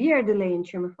severe delay in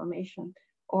tumor formation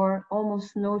or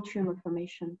almost no tumor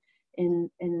formation in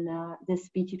this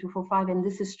BT245, and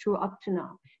this is true up to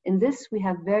now. In this, we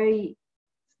have very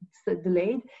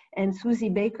delayed, and Susie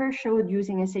Baker showed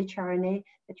using shRNA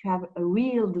that you have a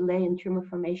real delay in tumor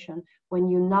formation when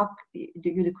you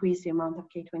decrease the amount of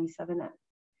K27M.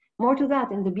 More to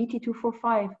that, in the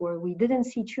BT245, where we didn't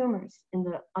see tumors in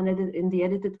the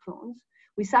edited clones,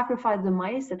 we sacrificed the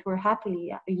mice that were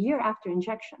happily a year after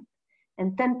injection,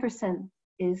 and 10%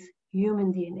 is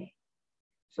human DNA.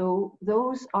 So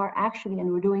those are actually, and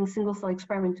we're doing single cell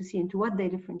experiment to see into what they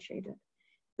differentiated.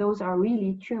 Those are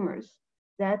really tumors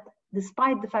that,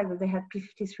 despite the fact that they had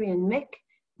p53 and MYC,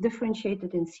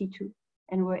 differentiated in C2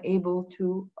 and were able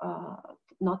to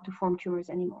not to form tumors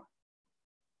anymore.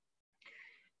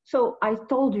 So I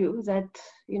told you that,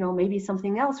 you know, maybe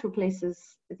something else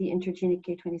replaces the intergenic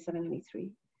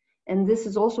K27ME3. And this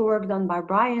is also work done by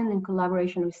Brian in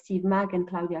collaboration with Steve Mack and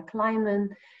Claudia Kleinman.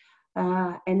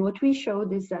 And what we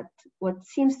showed is that what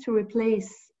seems to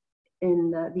replace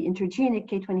in the intergenic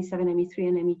K27ME3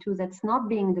 and ME2 that's not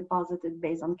being deposited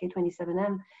based on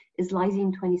K27M is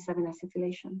lysine 27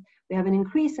 acetylation. We have an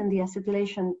increase in the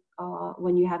acetylation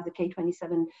when you have the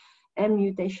K27M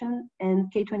mutation,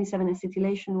 and K27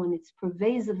 acetylation, when it's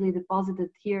pervasively deposited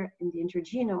here in the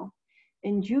intergenome,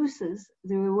 induces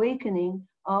the awakening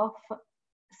of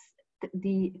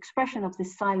the expression of the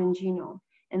silent genome.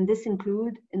 And this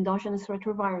includes endogenous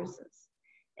retroviruses.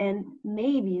 And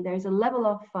maybe there's a level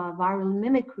of viral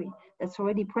mimicry that's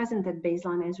already present at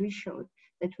baseline, as we showed,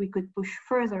 that we could push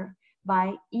further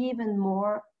by even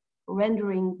more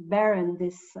rendering barren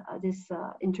this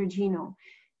intergenome.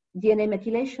 DNA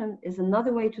methylation is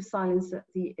another way to silence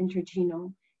the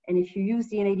intergenome. And if you use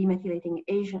DNA demethylating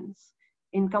agents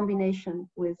in combination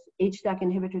with HDAC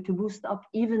inhibitor to boost up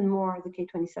even more the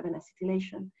K27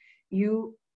 acetylation,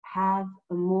 you have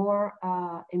a more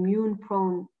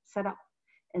immune-prone setup.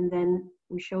 And then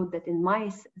we showed that in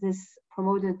mice, this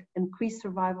promoted increased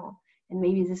survival. And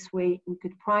maybe this way we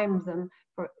could prime them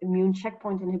for immune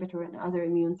checkpoint inhibitor and other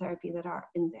immune therapy that are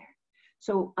in there.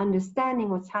 So understanding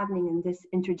what's happening in this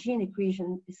intergenic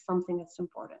region is something that's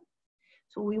important.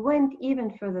 So we went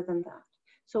even further than that.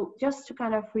 So just to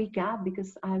kind of recap,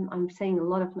 because I'm saying a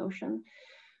lot of notion,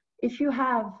 if you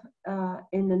have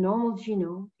in the normal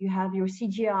genome, you have your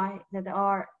CGI that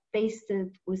are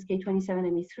pasted with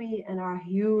K27ME3 and are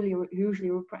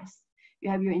usually repressed.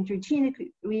 You have your intergenic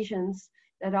regions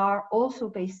that are also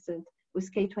pasted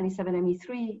with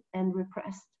K27ME3 and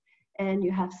repressed. And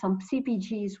you have some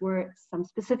CPGs where some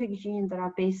specific genes that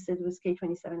are pasted with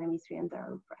K27ME3 and they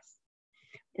are repressed.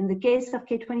 In the case of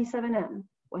K27M,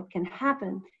 what can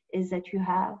happen is that you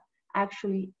have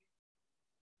actually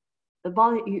the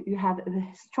body, you have a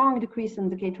strong decrease in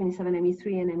the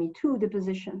K27ME3 and ME2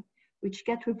 deposition, which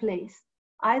get replaced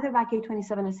either by K27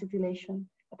 acetylation,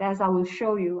 but as I will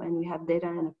show you, and we have data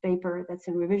in a paper that's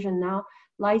in revision now,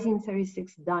 lysine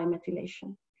 36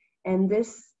 dimethylation. And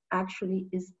this actually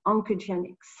is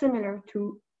oncogenic, similar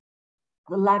to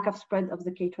the lack of spread of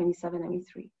the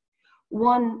K27ME3.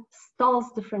 One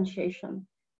stalls differentiation,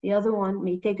 the other one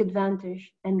may take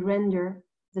advantage and render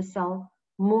the cell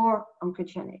more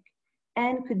oncogenic,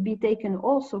 and could be taken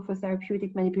also for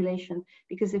therapeutic manipulation,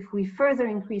 because if we further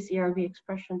increase ERV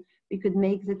expression, we could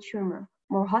make the tumor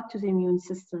more hot to the immune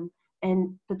system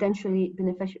and potentially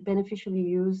beneficially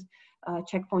use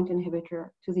checkpoint inhibitor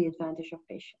to the advantage of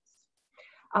patients.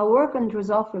 Our work on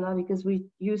Drosophila, because we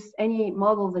used any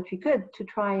model that we could to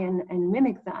try and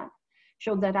mimic that,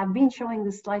 showed that I've been showing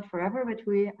this slide forever, but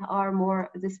we are more,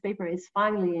 this paper is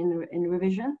finally in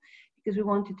revision because we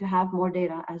wanted to have more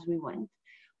data as we went.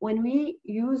 When we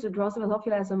use a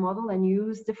Drosophila as a model and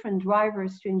use different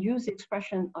drivers to induce the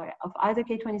expression of either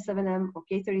K27M or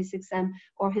K36M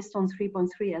or histone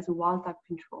 3.3 as a wild type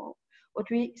control, what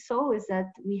we saw is that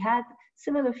we had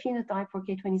similar phenotype for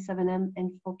K27M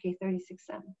and for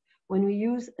K36M. When we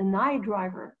use an eye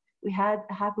driver, we had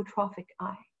a hypotrophic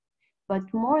eye. But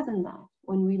more than that,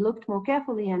 when we looked more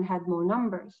carefully and had more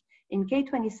numbers, in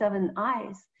K27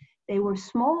 eyes, they were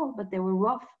small, but they were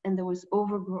rough and there was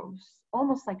overgrowth,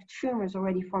 almost like tumors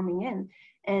already forming in.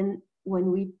 And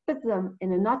when we put them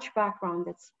in a notch background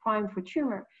that's primed for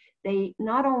tumor, they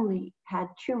not only had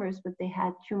tumors, but they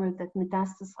had tumors that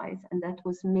metastasized, and that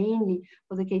was mainly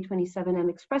for the K27M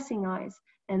expressing eyes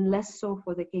and less so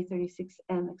for the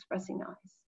K36M expressing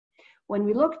eyes. When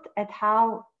we looked at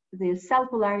how the cell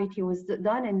polarity was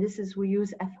done, and this is, we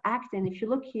use F-actin. If you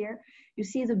look here, you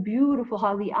see the beautiful,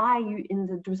 how the eye in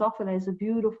the Drosophila is a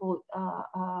beautiful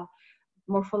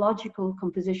morphological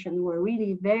composition. We're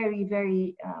really very,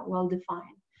 very well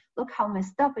defined. Look how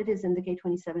messed up it is in the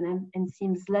K27M and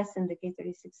seems less in the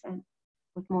K36M.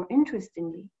 But more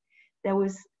interestingly, there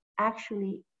was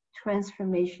actually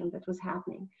transformation that was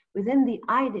happening. Within the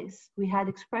iris, we had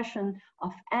expression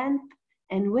of ANT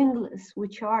and wingless,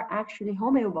 which are actually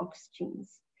homeobox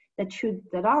genes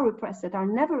that are repressed, that are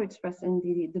never expressed in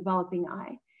the developing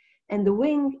eye. And the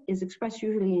wing is expressed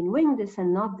usually in wing disc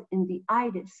and not in the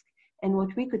eye disc. And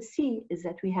what we could see is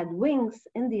that we had wings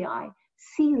in the eye,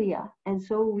 cilia, and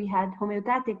so we had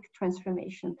homeostatic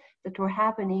transformation that were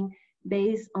happening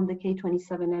based on the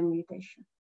K27M mutation.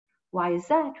 Why is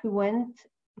that? We went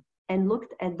and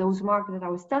looked at those markers that I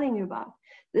was telling you about.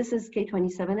 This is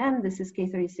K27M, this is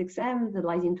K36M, the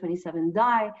lysine 27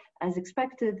 dye. As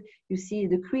expected, you see a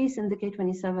decrease in the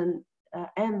K27M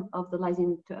of the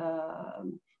lysine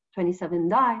 27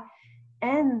 dye,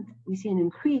 and we see an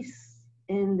increase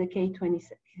in the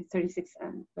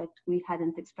K36M that we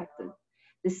hadn't expected.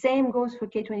 The same goes for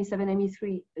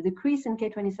K27ME3, a decrease in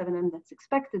K27M that's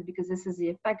expected because this is the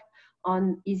effect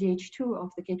on EZH2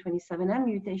 of the K27M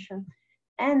mutation,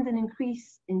 and an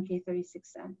increase in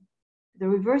K36M. The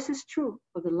reverse is true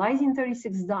for the lysine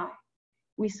 36 dye.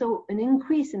 We saw an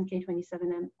increase in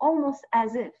K27M, almost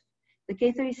as if the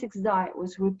K36 dye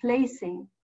was replacing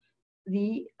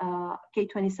the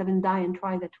K27 dye and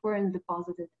tri that weren't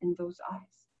deposited in those eyes.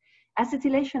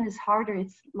 Acetylation is harder.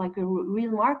 It's like a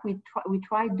real mark. We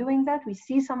tried doing that. We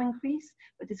see some increase,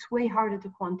 but it's way harder to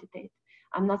quantitate.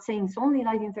 I'm not saying it's only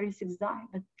lysine 36 dye,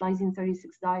 but lysine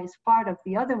 36 dye is part of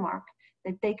the other mark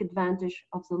that take advantage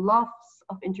of the loss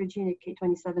of intergenic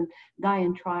K27 dye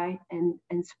and tri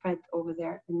and spread over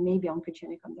there and maybe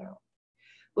oncogenic on their own.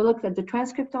 We looked at the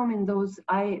transcriptome in those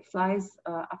fly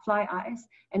eyes,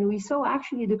 and we saw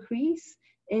actually a decrease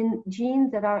in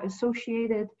genes that are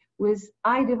associated with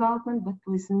eye development, but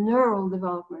with neural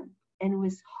development and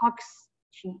with Hox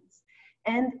genes,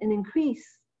 and an increase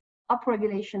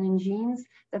upregulation in genes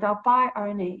that are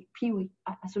pi-RNA,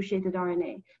 associated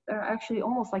RNA, that are actually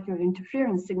almost like your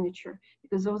interference signature,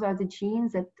 because those are the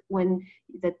genes that when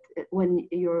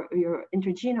your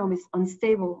intergenome is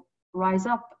unstable, rise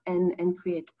up and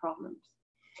create problems.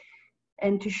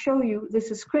 And to show you,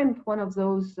 this is CRIMP, one of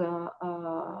those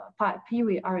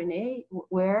pi-RNA,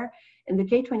 where in the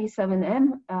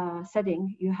K27M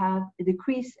setting, you have a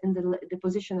decrease in the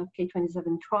deposition of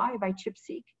K27-tri by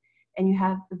ChIP-seq, and you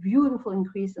have a beautiful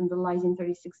increase in the lysine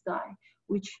 36 dye,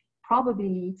 which probably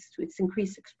leads to its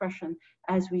increased expression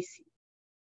as we see.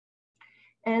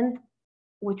 And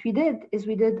what we did is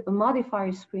we did a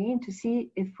modifier screen to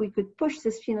see if we could push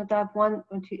this phenotype one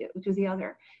to the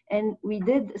other. And we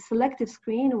did a selective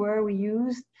screen where we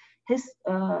used his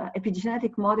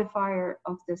epigenetic modifier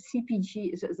of the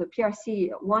CPG, the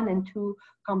PRC1 and 2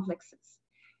 complexes.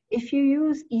 If you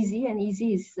use EZ, and EZ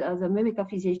is the mimic of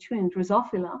EZH2 in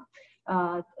Drosophila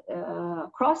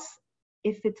cross,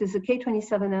 if it is a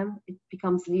K27M, it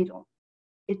becomes lethal.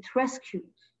 It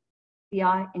rescues the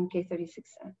I in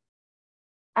K36M.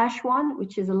 ASH1,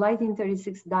 which is a lysine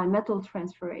 36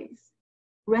 dimethyltransferase,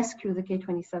 rescue the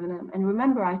K27M. And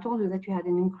remember, I told you that you had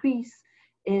an increase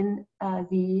in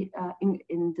the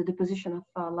deposition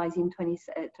of lysine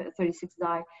 36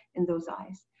 dye in those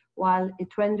eyes, while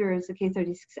it renders the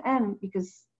K36M,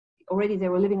 because already they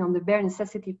were living on the bare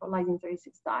necessity for lysine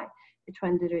 36 dye, it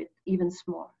rendered it even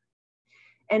smaller.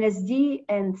 NSD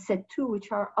and SET2,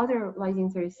 which are other lysine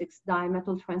 36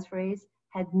 dimethyltransferase,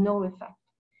 had no effect.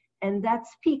 And that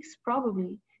speaks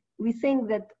probably, we think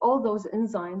that all those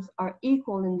enzymes are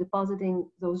equal in depositing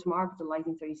those marks, the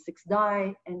lysine 36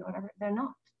 dye and whatever, they're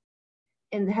not.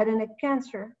 In the head and neck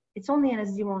cancer, it's only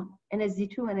NSD1,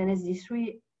 NSD2 and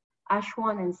NSD3,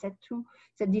 ASH1 and SET2,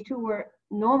 SETD2 were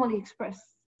normally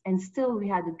expressed, and still we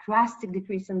had a drastic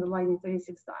decrease in the lysine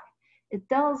 36 dye. It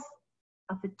tells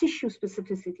of a tissue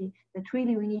specificity that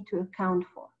really we need to account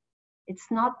for. It's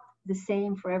not the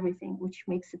same for everything, which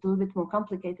makes it a little bit more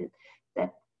complicated,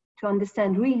 that to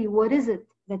understand really what is it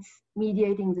that's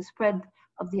mediating the spread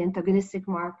of the antagonistic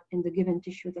mark in the given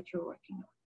tissue that you're working on.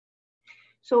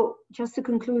 So just to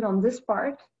conclude on this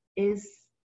part is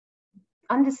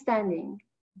understanding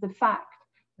the fact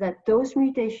that those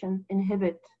mutations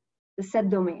inhibit the SET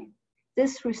domain.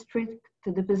 This restricts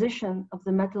the deposition of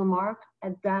the metal mark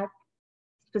at that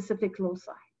specific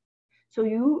loci. So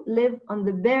you live on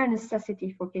the bare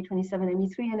necessity for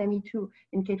K27ME3 and ME2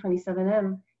 in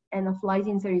K27M, and of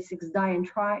lysine 36 dye and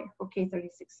tri for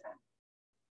K36M.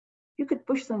 You could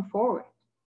push them forward,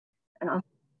 and I'll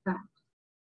that.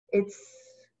 It's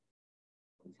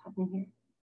what's happening here.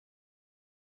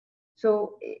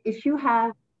 So if you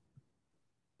have,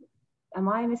 am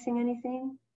I missing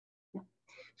anything? No.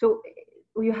 So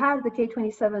you have the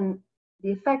K27,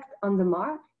 the effect on the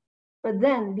mark, but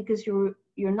then because you're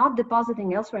not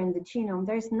depositing elsewhere in the genome,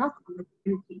 there's nothing but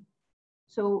beauty.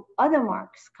 So other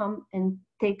marks come and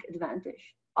take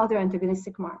advantage. Other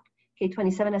antagonistic mark,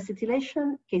 K27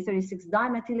 acetylation, K36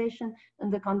 dimethylation in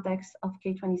the context of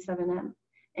K27M,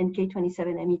 and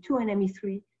K27ME2 and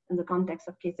ME3 in the context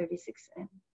of K36M.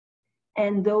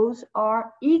 And those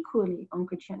are equally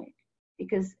oncogenic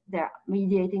because they're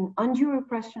mediating undue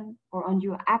repression or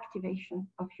undue activation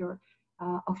of your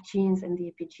of genes in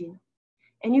the epigenome.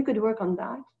 And you could work on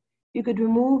that. You could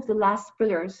remove the last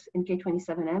pillars in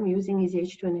K27M using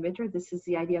EZH2 inhibitor. This is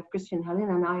the idea of Christian Helen,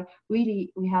 and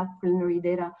we have preliminary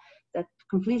data that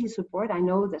completely support. I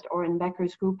know that Oren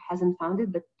Becker's group hasn't found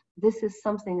it, but this is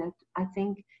something that I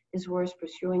think is worth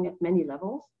pursuing at many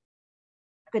levels.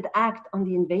 Could act on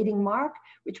the invading mark,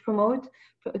 which promote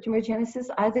tumorigenesis,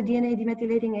 either DNA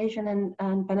demethylating agent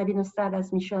and panabinostat,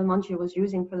 as Michel Monge was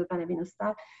using for the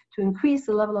panabinostat, to increase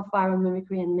the level of viral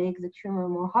mimicry and make the tumor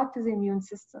more hot to the immune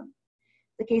system.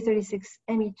 The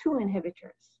K36ME2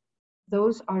 inhibitors,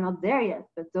 those are not there yet,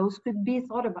 but those could be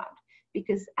thought about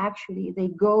because actually they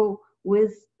go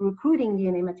with recruiting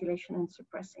DNA methylation and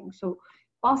suppressing. So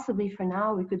possibly for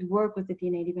now, we could work with the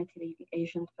DNA demethylating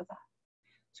agent for that.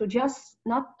 So just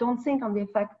don't think on the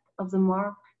effect of the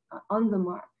mark on the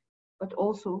mark, but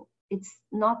also it's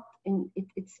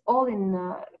all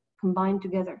combined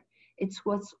together. It's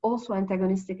what's also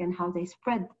antagonistic and how they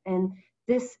spread, and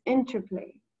this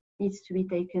interplay needs to be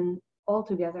taken all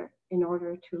together in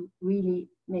order to really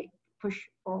push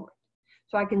forward.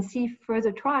 So I can see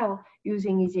further trial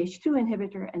using EZH2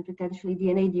 inhibitor and potentially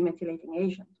DNA demethylating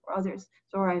agent or others,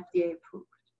 so are FDA approved.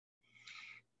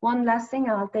 One last thing,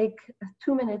 I'll take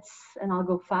 2 minutes and I'll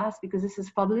go fast because this is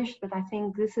published, but I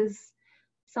think this is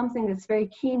something that's very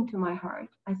keen to my heart.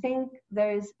 I think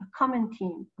there is a common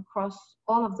theme across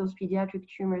all of those pediatric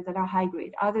tumors that are high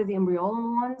grade, either the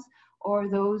embryonal ones or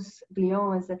those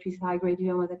gliomas that we, high-grade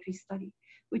glioma that we study,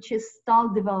 which is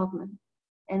stalled development.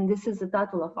 And this is the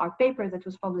title of our paper that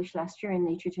was published last year in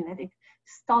Nature Genetics,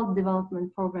 Stalled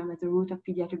Development Program at the Root of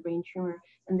Pediatric Brain Tumor.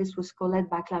 And this was co-led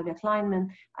by Claudia Kleinman,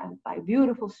 by a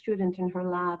beautiful student in her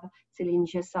lab, Céline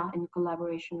Gessa, in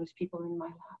collaboration with people in my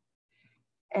lab.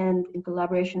 And in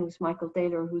collaboration with Michael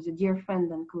Taylor, who's a dear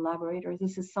friend and collaborator.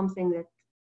 This is something that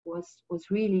was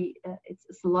really,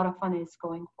 it's a lot of fun and it's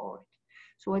going forward.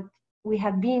 So what we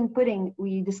have been putting,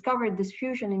 we discovered this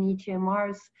fusion in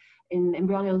ETMRs in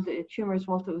embryonal tumors,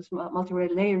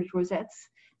 multi-layered rosettes,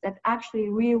 that actually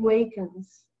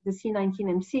reawakens the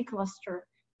C19MC cluster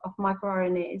of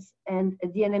microRNAs and a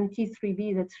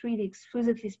DNMT3B that's really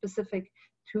exquisitely specific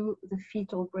to the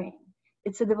fetal brain.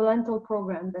 It's a developmental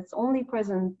program that's only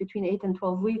present between 8 and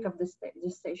 12 weeks of this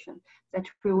gestation that's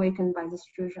reawakened by this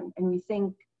fusion. And we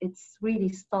think it's really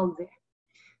stalled there.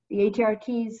 The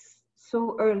ATRTs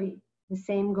so early, the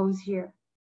same goes here.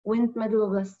 Wnt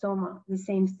medulloblastoma, the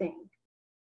same thing.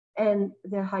 And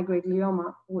the high-grade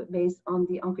glioma based on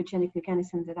the oncogenic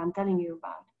mechanism that I'm telling you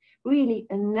about. Really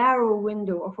a narrow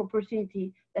window of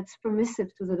opportunity that's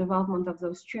permissive to the development of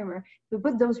those tumors. If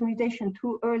we put those mutations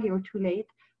too early or too late,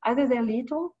 either they're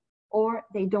lethal or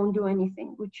they don't do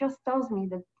anything, which just tells me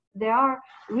that there are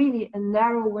really a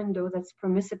narrow window that's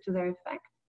permissive to their effect.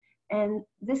 And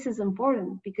this is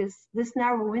important because this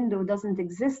narrow window doesn't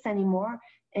exist anymore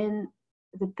in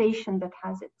the patient that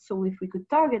has it. So if we could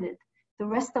target it, the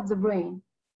rest of the brain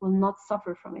will not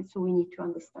suffer from it. So we need to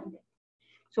understand it.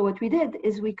 So what we did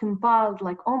is we compiled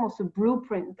like almost a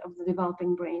blueprint of the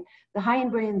developing brain, the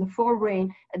hindbrain, the forebrain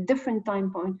at different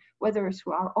time points, whether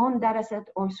through our own data set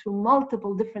or through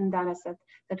multiple different data sets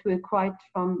that we acquired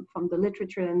from the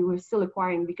literature, and we're still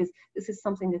acquiring because this is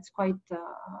something that's quite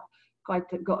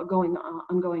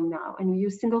ongoing now. And we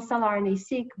use single-cell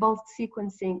RNA-seq, bulk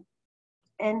sequencing,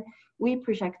 and we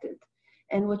projected.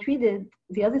 And what we did,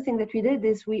 the other thing that we did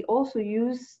is we also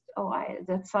used,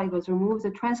 that slide was removed,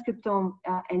 the transcriptome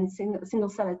and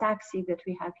single-cell attack-seq that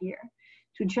we have here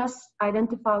to just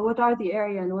identify what are the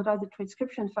area and what are the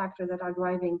transcription factors that are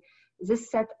driving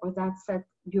this set or that set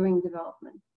during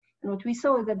development. And what we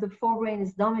saw is that the forebrain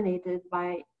is dominated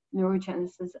by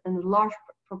neurogenesis and a large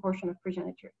proportion of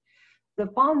progenitor. The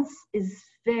pons is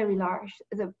very large.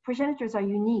 The progenitors are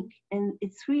unique, and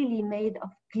it's really made of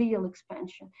glial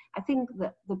expansion. I think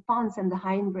the pons and the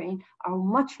hindbrain are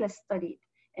much less studied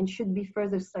and should be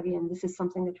further studied, and this is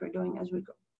something that we're doing as we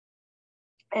go.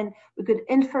 And we could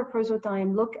infer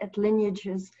prosotime, look at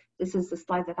lineages. This is the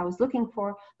slide that I was looking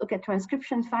for. Look at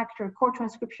transcription factor, core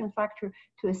transcription factor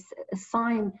to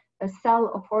assign a cell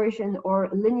of origin or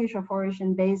a lineage of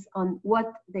origin based on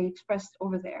what they expressed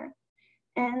over there.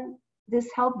 And this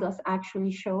helped us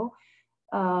actually show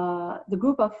the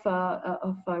group of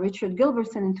Richard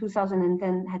Gilbertson in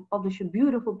 2010 had published a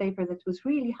beautiful paper that was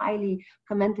really highly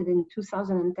commented in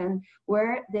 2010,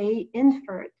 where they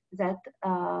inferred that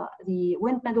the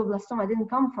Wnt medulloblastoma didn't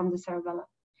come from the cerebellum.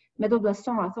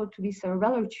 Medulloblastoma are thought to be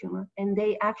cerebellar tumor, and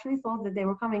they actually thought that they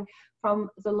were coming from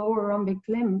the lower rhombic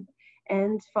limb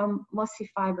and from mossy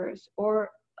fibers or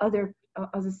other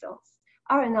cells.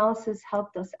 Our analysis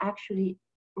helped us actually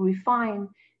refine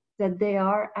that they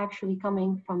are actually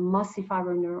coming from mossy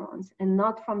fiber neurons and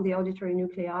not from the auditory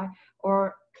nuclei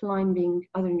or climbing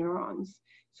other neurons.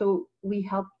 So we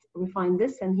helped refine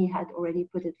this, and he had already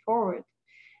put it forward.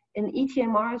 In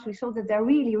ETMRs, we saw that they're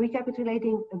really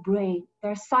recapitulating a brain.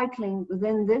 They're cycling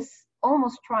within this,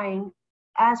 almost trying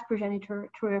as progenitor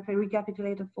to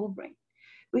recapitulate a full brain.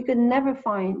 We could never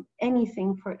find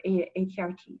anything for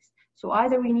ATRTs. So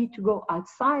either we need to go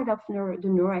outside of the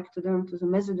neuroectoderm to the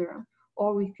mesoderm,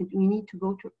 or we need to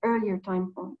go to earlier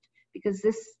time point, because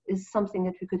this is something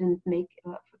that we couldn't make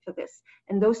for this.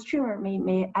 And those tumors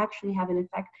may actually have an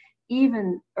effect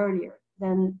even earlier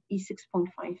than E6.5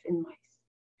 in mice.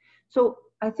 So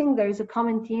I think there is a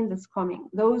common theme that's coming.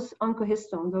 Those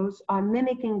oncohistones, those are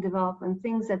mimicking development,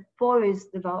 things that poise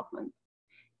development.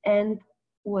 And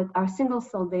what our single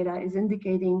cell data is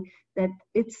indicating that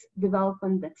it's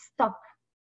development that's stuck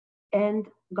and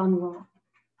gone wrong.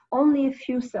 Only a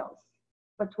few cells,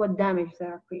 but what damage they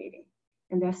are creating.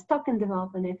 And they're stuck in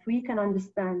development. If we can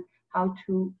understand how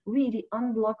to really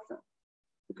unblock them,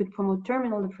 we could promote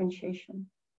terminal differentiation.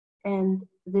 And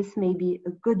this may be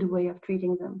a good way of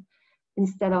treating them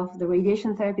instead of the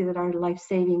radiation therapy that are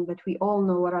life-saving, but we all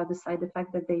know what are the side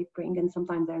effects that they bring, and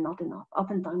sometimes they're not enough.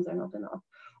 Oftentimes they're not enough.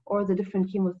 or the different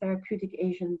chemotherapeutic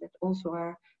agents that also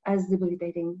are as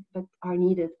debilitating, but are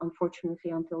needed,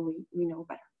 unfortunately, until we know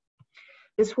better.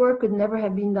 This work could never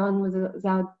have been done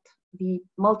without the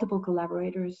multiple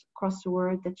collaborators across the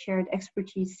world that shared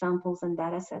expertise, samples, and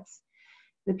data sets.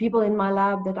 The people in my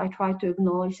lab that I try to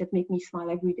acknowledge that make me smile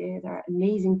every day, there are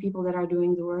amazing people that are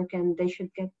doing the work, and they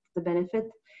should get the benefit.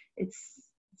 It's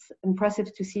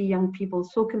impressive to see young people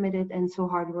so committed and so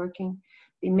hardworking.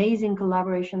 The amazing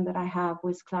collaboration that I have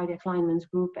with Claudia Kleinman's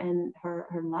group and her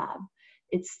lab.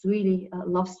 It's really a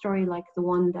love story like the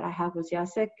one that I have with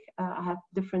Jacek. I have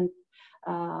different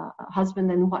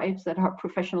husband and wives that are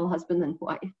professional husband and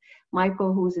wife.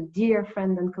 Michael, who is a dear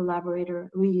friend and collaborator,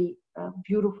 really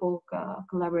beautiful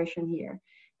collaboration here,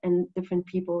 and different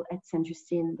people at Saint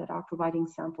Justine that are providing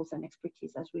samples and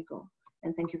expertise as we go.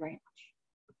 And thank you very much.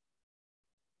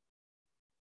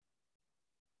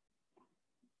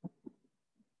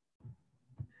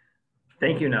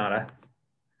 Thank you, Nada.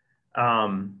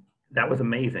 That was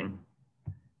amazing,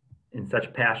 and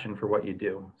such passion for what you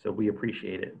do. So we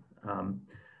appreciate it.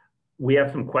 We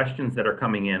have some questions that are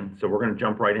coming in, so we're going to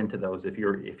jump right into those if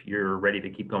you're ready to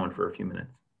keep going for a few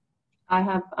minutes.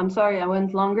 I'm sorry I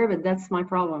went longer, but that's my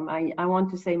problem. I want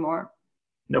to say more.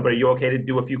 No, but are you okay to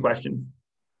do a few questions?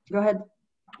 Go ahead.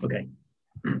 Okay.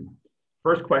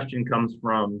 First question comes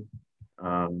from,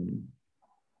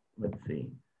 let's see,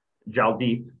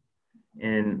 Jaldeep.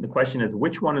 And the question is,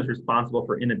 which one is responsible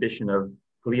for inhibition of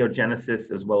gliogenesis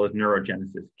as well as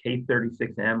neurogenesis,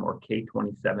 K36M or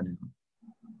K27M?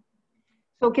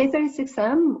 So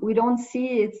K36M, we don't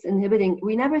see it's inhibiting.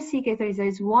 We never see K36.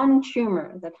 There's one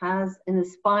tumor that has in the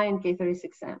spine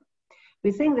K36M.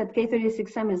 We think that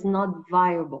K36M is not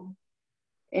viable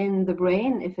in the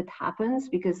brain if it happens,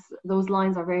 because those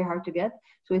lines are very hard to get.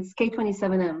 So it's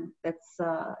K27M that's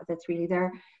really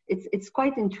there. It's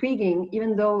quite intriguing,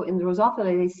 even though in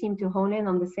Drosophila they seem to hone in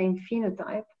on the same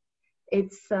phenotype. You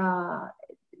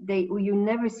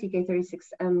never see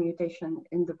K36M mutation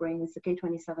in the brain. It's the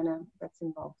K27M that's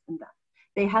involved in that.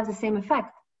 They have the same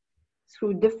effect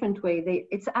through different way.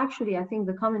 It's actually, I think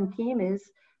the common theme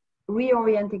is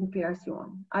reorienting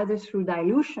PRC1, either through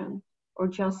dilution or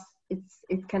just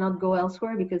it cannot go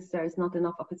elsewhere because there is not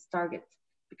enough of its target,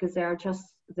 because they are just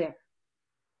there.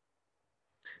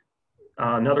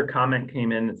 Another comment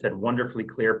came in that said, wonderfully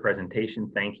clear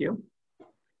presentation, thank you.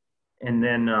 And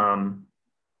then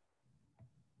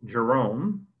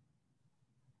Jerome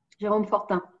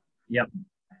Fortin. Yep.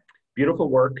 Beautiful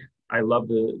work. I love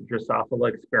the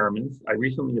Drosophila experiments. I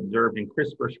recently observed in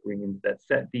CRISPR screens that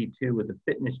SETD2 is a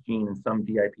fitness gene in some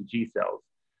DIPG cells.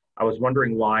 I was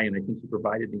wondering why, and I think you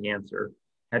provided the answer.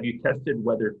 Have you tested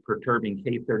whether perturbing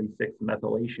K36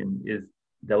 methylation is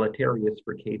deleterious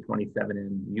for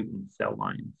K27M mutant cell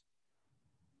lines?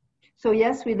 So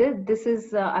yes, we did. This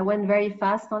is, I went very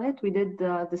fast on it. We did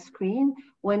the screen.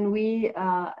 When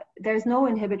there's no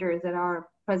inhibitors that are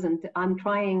present. I'm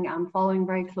following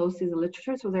very closely the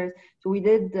literature. So we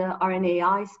did the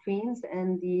RNAi screens,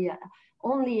 and there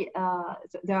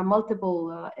are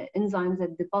multiple enzymes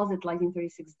that deposit lysine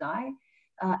 36 dye.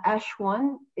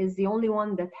 ASH1 is the only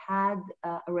one that had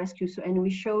a rescue. So, and we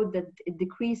showed that it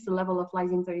decreased the level of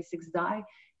lysine 36 dye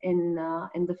in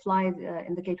the fly,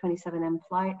 in the K27M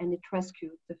fly, and it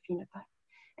rescued the phenotype.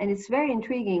 And it's very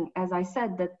intriguing, as I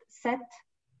said, that SET,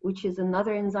 which is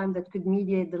another enzyme that could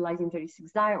mediate the lysine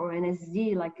 36 dye, or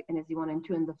NSD, like NSD1 and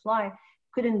 2 in the fly,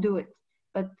 couldn't do it.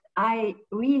 But I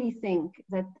really think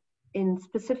that in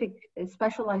specific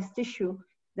specialized tissue,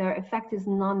 their effect is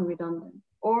non-redundant,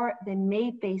 or they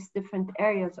may base different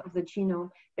areas of the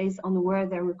genome based on where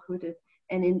they're recruited.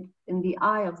 And in the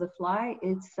eye of the fly,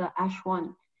 it's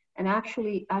ASH1. And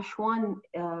actually, ASH1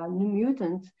 new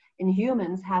mutants in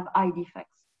humans have eye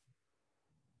defects.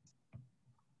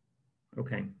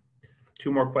 Okay,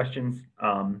 two more questions.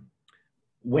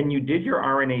 When you did your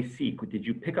RNA-seq, did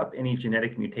you pick up any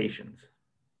genetic mutations?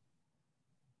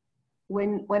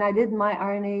 When I did my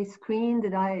RNA screen,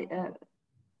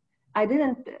 I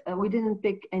didn't, we didn't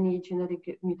pick any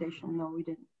genetic mutation. No, we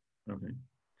didn't. Okay.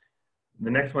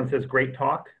 The next one says, great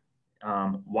talk.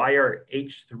 Why are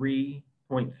H3.3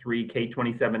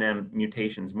 K27M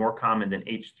mutations more common than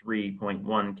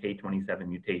H3.1 K27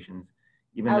 mutations,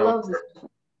 even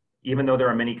though there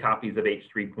are many copies of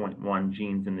H3.1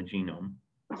 genes in the genome?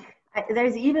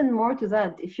 There's even more to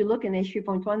that. If you look in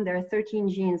H3.1, there are 13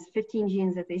 genes, 15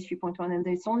 genes at H3.1, and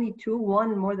there's only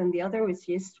one more than the other, which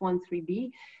is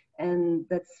HIST13B, and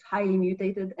that's highly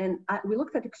mutated. And we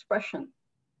looked at expression.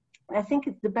 I think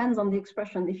it depends on the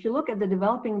expression. If you look at the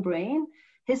developing brain,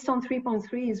 histone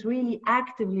 3.3 is really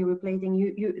actively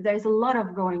replacing there's a lot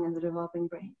of going in the developing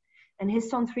brain. And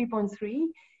histone 3.3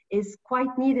 is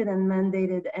quite needed and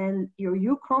mandated, and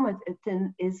your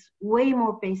chromatin is way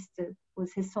more pasted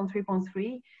with histone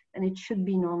 3.3 than it should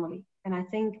be normally. And I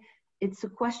think it's a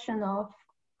question of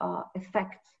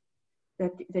effect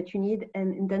that you need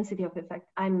and intensity of effect.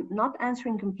 I'm not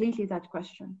answering completely that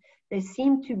question. There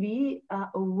seems to be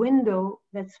a window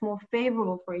that's more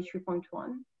favorable for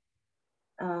H3.1,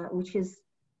 which is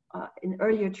in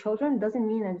earlier children. Doesn't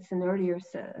mean that it's an earlier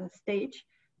stage,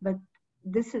 but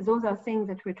those are things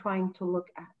that we're trying to look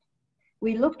at.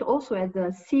 We looked also at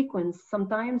the sequence.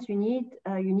 Sometimes you need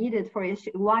it for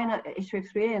why not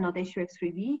H3X3A and not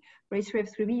H3X3B? For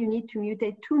H3X3B, you need to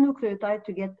mutate 2 nucleotides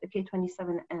to get a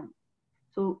K27M.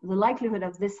 So the likelihood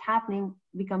of this happening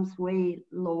becomes way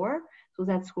lower. So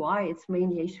that's why it's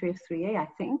mainly H3X3A, I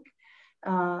think.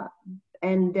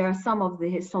 And there are some of the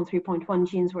histone 3.1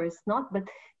 genes where it's not, but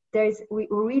we're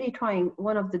really trying.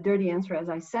 One of the dirty answers, as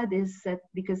I said, is that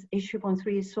because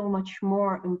H3.3 is so much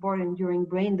more important during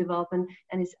brain development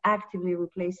and is actively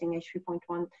replacing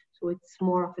H3.1, so it's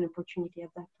more of an opportunity at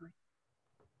that time.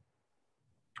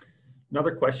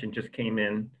 Another question just came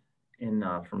in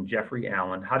from Jeffrey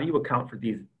Allen. How do you account for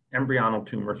these embryonal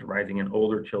tumors arising in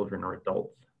older children or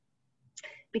adults?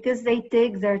 Because they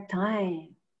take their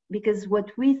time. Because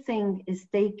what we think is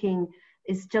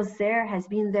is just there, has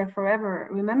been there forever.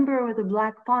 Remember with the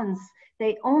black pons,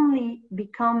 they only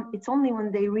become, it's only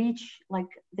when they reach, like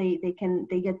they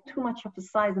get too much of a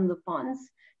size in the pons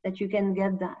that you can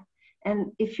get that.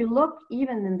 And if you look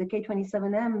even in the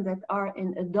K27M that are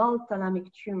in adult thalamic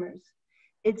tumors,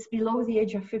 it's below the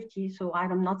age of 50. So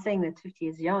I'm not saying that 50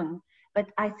 is young, but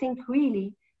I think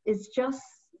really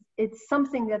it's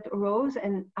something that arose,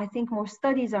 and I think more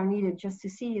studies are needed just to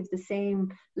see if the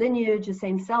same lineage, the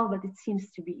same cell, but it seems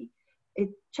to be.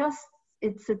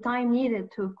 It's a time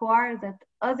needed to acquire that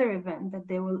other event that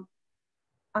they will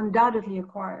undoubtedly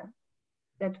acquire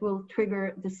that will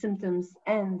trigger the symptoms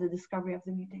and the discovery of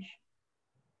the mutation.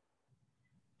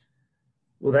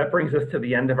 Well, that brings us to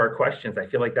the end of our questions. I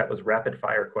feel like that was rapid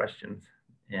fire questions.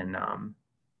 And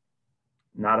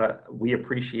Nada, we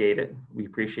appreciate it. We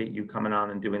appreciate you coming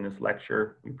on and doing this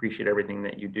lecture. We appreciate everything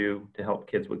that you do to help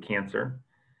kids with cancer,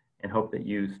 and hope that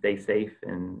you stay safe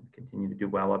and continue to do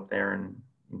well up there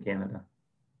in Canada.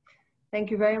 Thank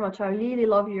you very much. I really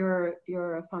love your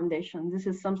foundation. This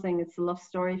is something, it's a love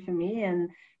story for me, and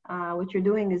what you're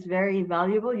doing is very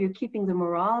valuable. You're keeping the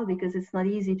morale because it's not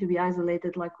easy to be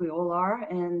isolated like we all are,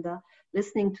 and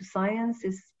listening to science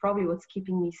is probably what's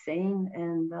keeping me sane,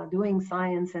 and doing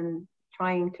science and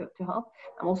trying to help.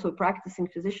 I'm also a practicing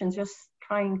physician, just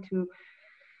trying to,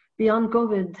 beyond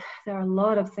COVID, there are a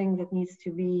lot of things that needs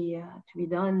to be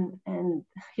done. And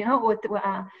you know what,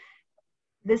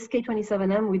 this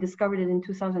K27M, we discovered it in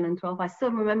 2012. I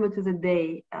still remember to the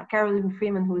day, Carolyn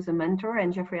Freeman, who is a mentor,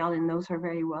 and Jeffrey Allen knows her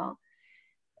very well,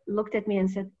 looked at me and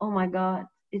said, "Oh my God,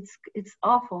 it's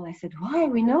awful." I said, "Why?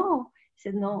 We know." He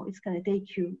said, "No, it's gonna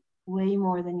take you way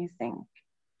more than you think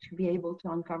to be able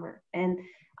to uncover." And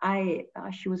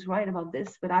she was right about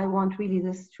this, but I want really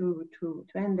this to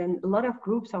end. And a lot of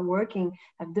groups are working,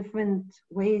 have different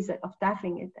ways of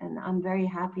tackling it. And I'm very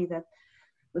happy that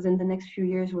within the next few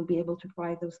years, we'll be able to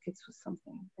provide those kids with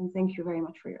something. And thank you very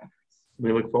much for your efforts.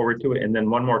 We look forward to it. And then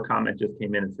one more comment just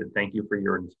came in and said, "Thank you for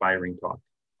your inspiring talk."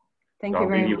 Thank you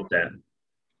very much. With that.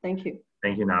 Thank you.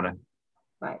 Thank you, Nada.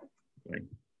 Bye. Bye.